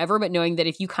that forever, but knowing that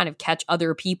if you kind of catch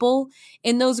other people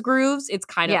in those grooves, it's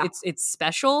kind of, it's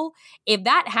special. If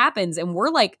that happens and we're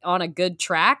like on a good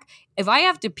track, if I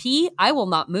have to pee, I will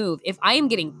not move. If I am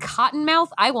getting cotton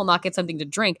mouth, I will not get something to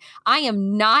drink. I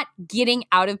am not getting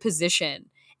out of position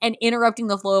and interrupting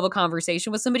the flow of a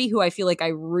conversation with somebody who I feel like I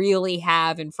really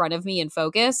have in front of me and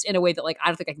focused in a way that like I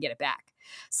don't think I can get it back.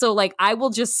 So like I will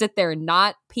just sit there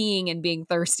not peeing and being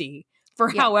thirsty for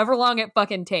however long it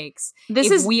fucking takes.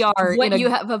 This is what you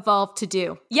have evolved to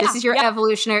do. Yeah, this is your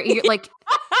evolutionary, like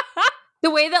the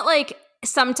way that like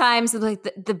sometimes like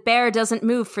the bear doesn't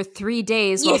move for 3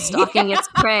 days while stalking its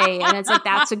prey. And it's like,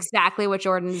 that's exactly what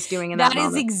Jordan is doing in that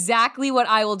moment. That is exactly what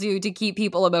I will do to keep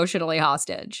people emotionally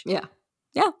hostage. Yeah.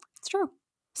 Yeah, it's true.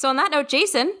 So on that note,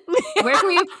 Jason, where can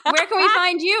we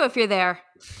find you if you're there?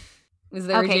 Is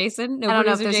there a Jason? No, I don't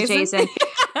know if there's a Jason.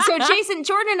 So Jason,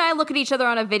 Jordan and I look at each other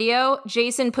on a video.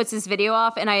 Jason puts his video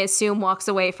off and I assume walks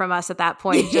away from us at that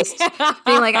point, just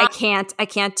being like, I can't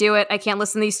do it. I can't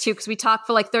listen to these two because we talked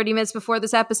for like 30 minutes before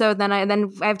this episode. Then I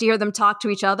have to hear them talk to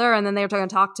each other and then they're going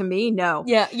to talk to me. No.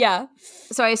 Yeah.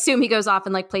 So I assume he goes off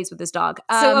and like plays with his dog.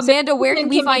 So Amanda, where can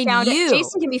we find you?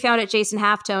 Jason can be found at Jason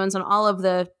Halftones on all of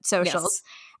the socials. Yes.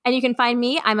 And you can find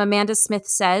me. I'm Amanda Smith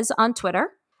Says on Twitter.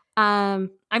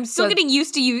 I'm still getting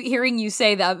used to hearing you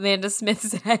say that, Amanda Smith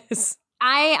Says.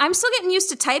 I'm still getting used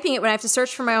to typing it when I have to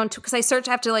search for my own, because I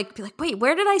have to like be like, wait,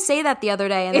 where did I say that the other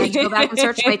day? And then I have to go back and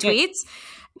search my tweets.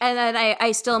 And then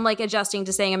I still am like adjusting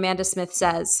to saying Amanda Smith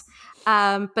Says.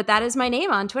 But that is my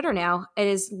name on Twitter now. It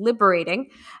is liberating.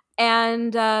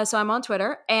 And so I'm on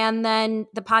Twitter. And then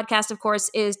the podcast, of course,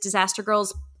 is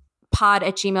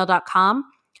disastergirlspod@gmail.com.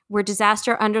 We're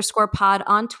disaster_pod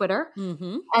on Twitter.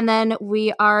 Mm-hmm. And then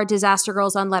we are Disaster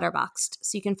Girls on Letterboxd.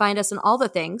 So you can find us on all the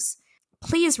things.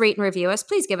 Please rate and review us.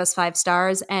 Please give us 5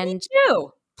 stars. And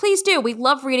please do. We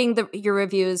love reading your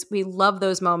reviews. We love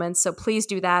those moments. So please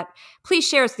do that. Please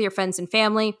share us with your friends and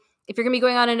family. If you're going to be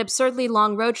going on an absurdly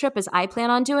long road trip, as I plan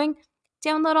on doing,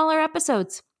 download all our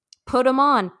episodes. Put them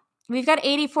on. We've got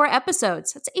 84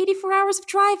 episodes. That's 84 hours of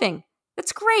driving.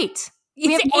 That's great.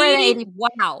 It's 80.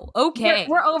 Wow. Okay.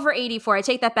 We're over 84. I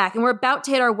take that back. And we're about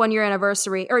to hit our 1-year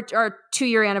anniversary or our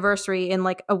 2-year anniversary in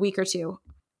like a week or two.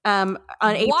 On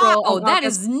April. Wow, that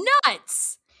is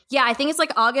nuts. Yeah, I think it's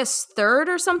like August 3rd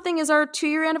or something is our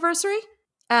 2-year anniversary.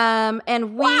 And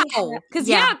we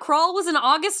because Crawl was an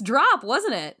August drop,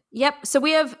 wasn't it? Yep. So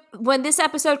we have, when this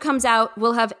episode comes out,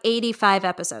 we'll have 85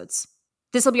 episodes.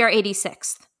 This will be our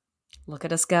 86th. Look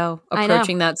at us go,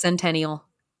 approaching that centennial.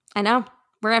 I know.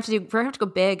 We're gonna have to go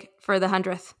big for the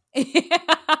 100th.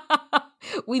 I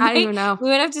don't even know. We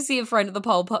might have to see if friend of the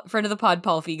pod, Paul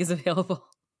Feig is available.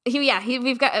 He's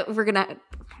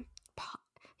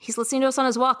listening to us on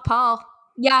his walk, Paul.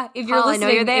 Yeah, if you're listening, I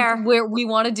know you're there. Where we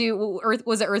want to do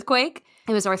was it Earthquake?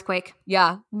 It was Earthquake.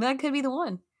 Yeah, that could be the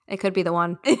one. It could be the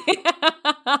one. And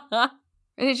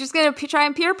he's just gonna try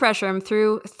and peer pressure him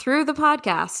through the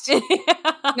podcast.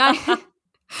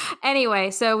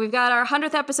 Anyway, so we've got our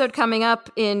 100th episode coming up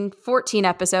in 14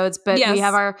 episodes, but we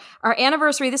have our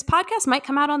anniversary. This podcast might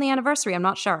come out on the anniversary. I'm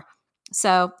not sure.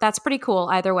 So that's pretty cool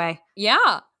either way.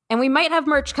 Yeah. And we might have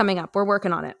merch coming up. We're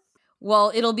working on it.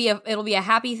 Well, it'll be a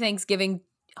happy Thanksgiving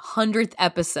 100th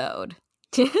episode.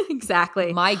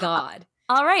 Exactly. My God.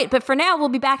 All right. But for now, we'll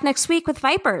be back next week with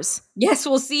Vipers. Yes,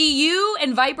 we'll see you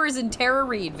and Vipers and Tara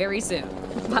Reid very soon.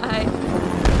 Bye.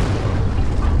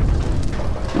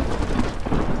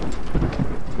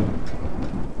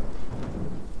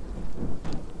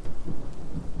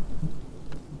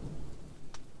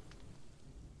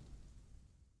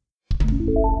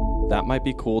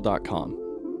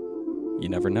 ThatMightBeCool.com. You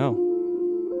never know.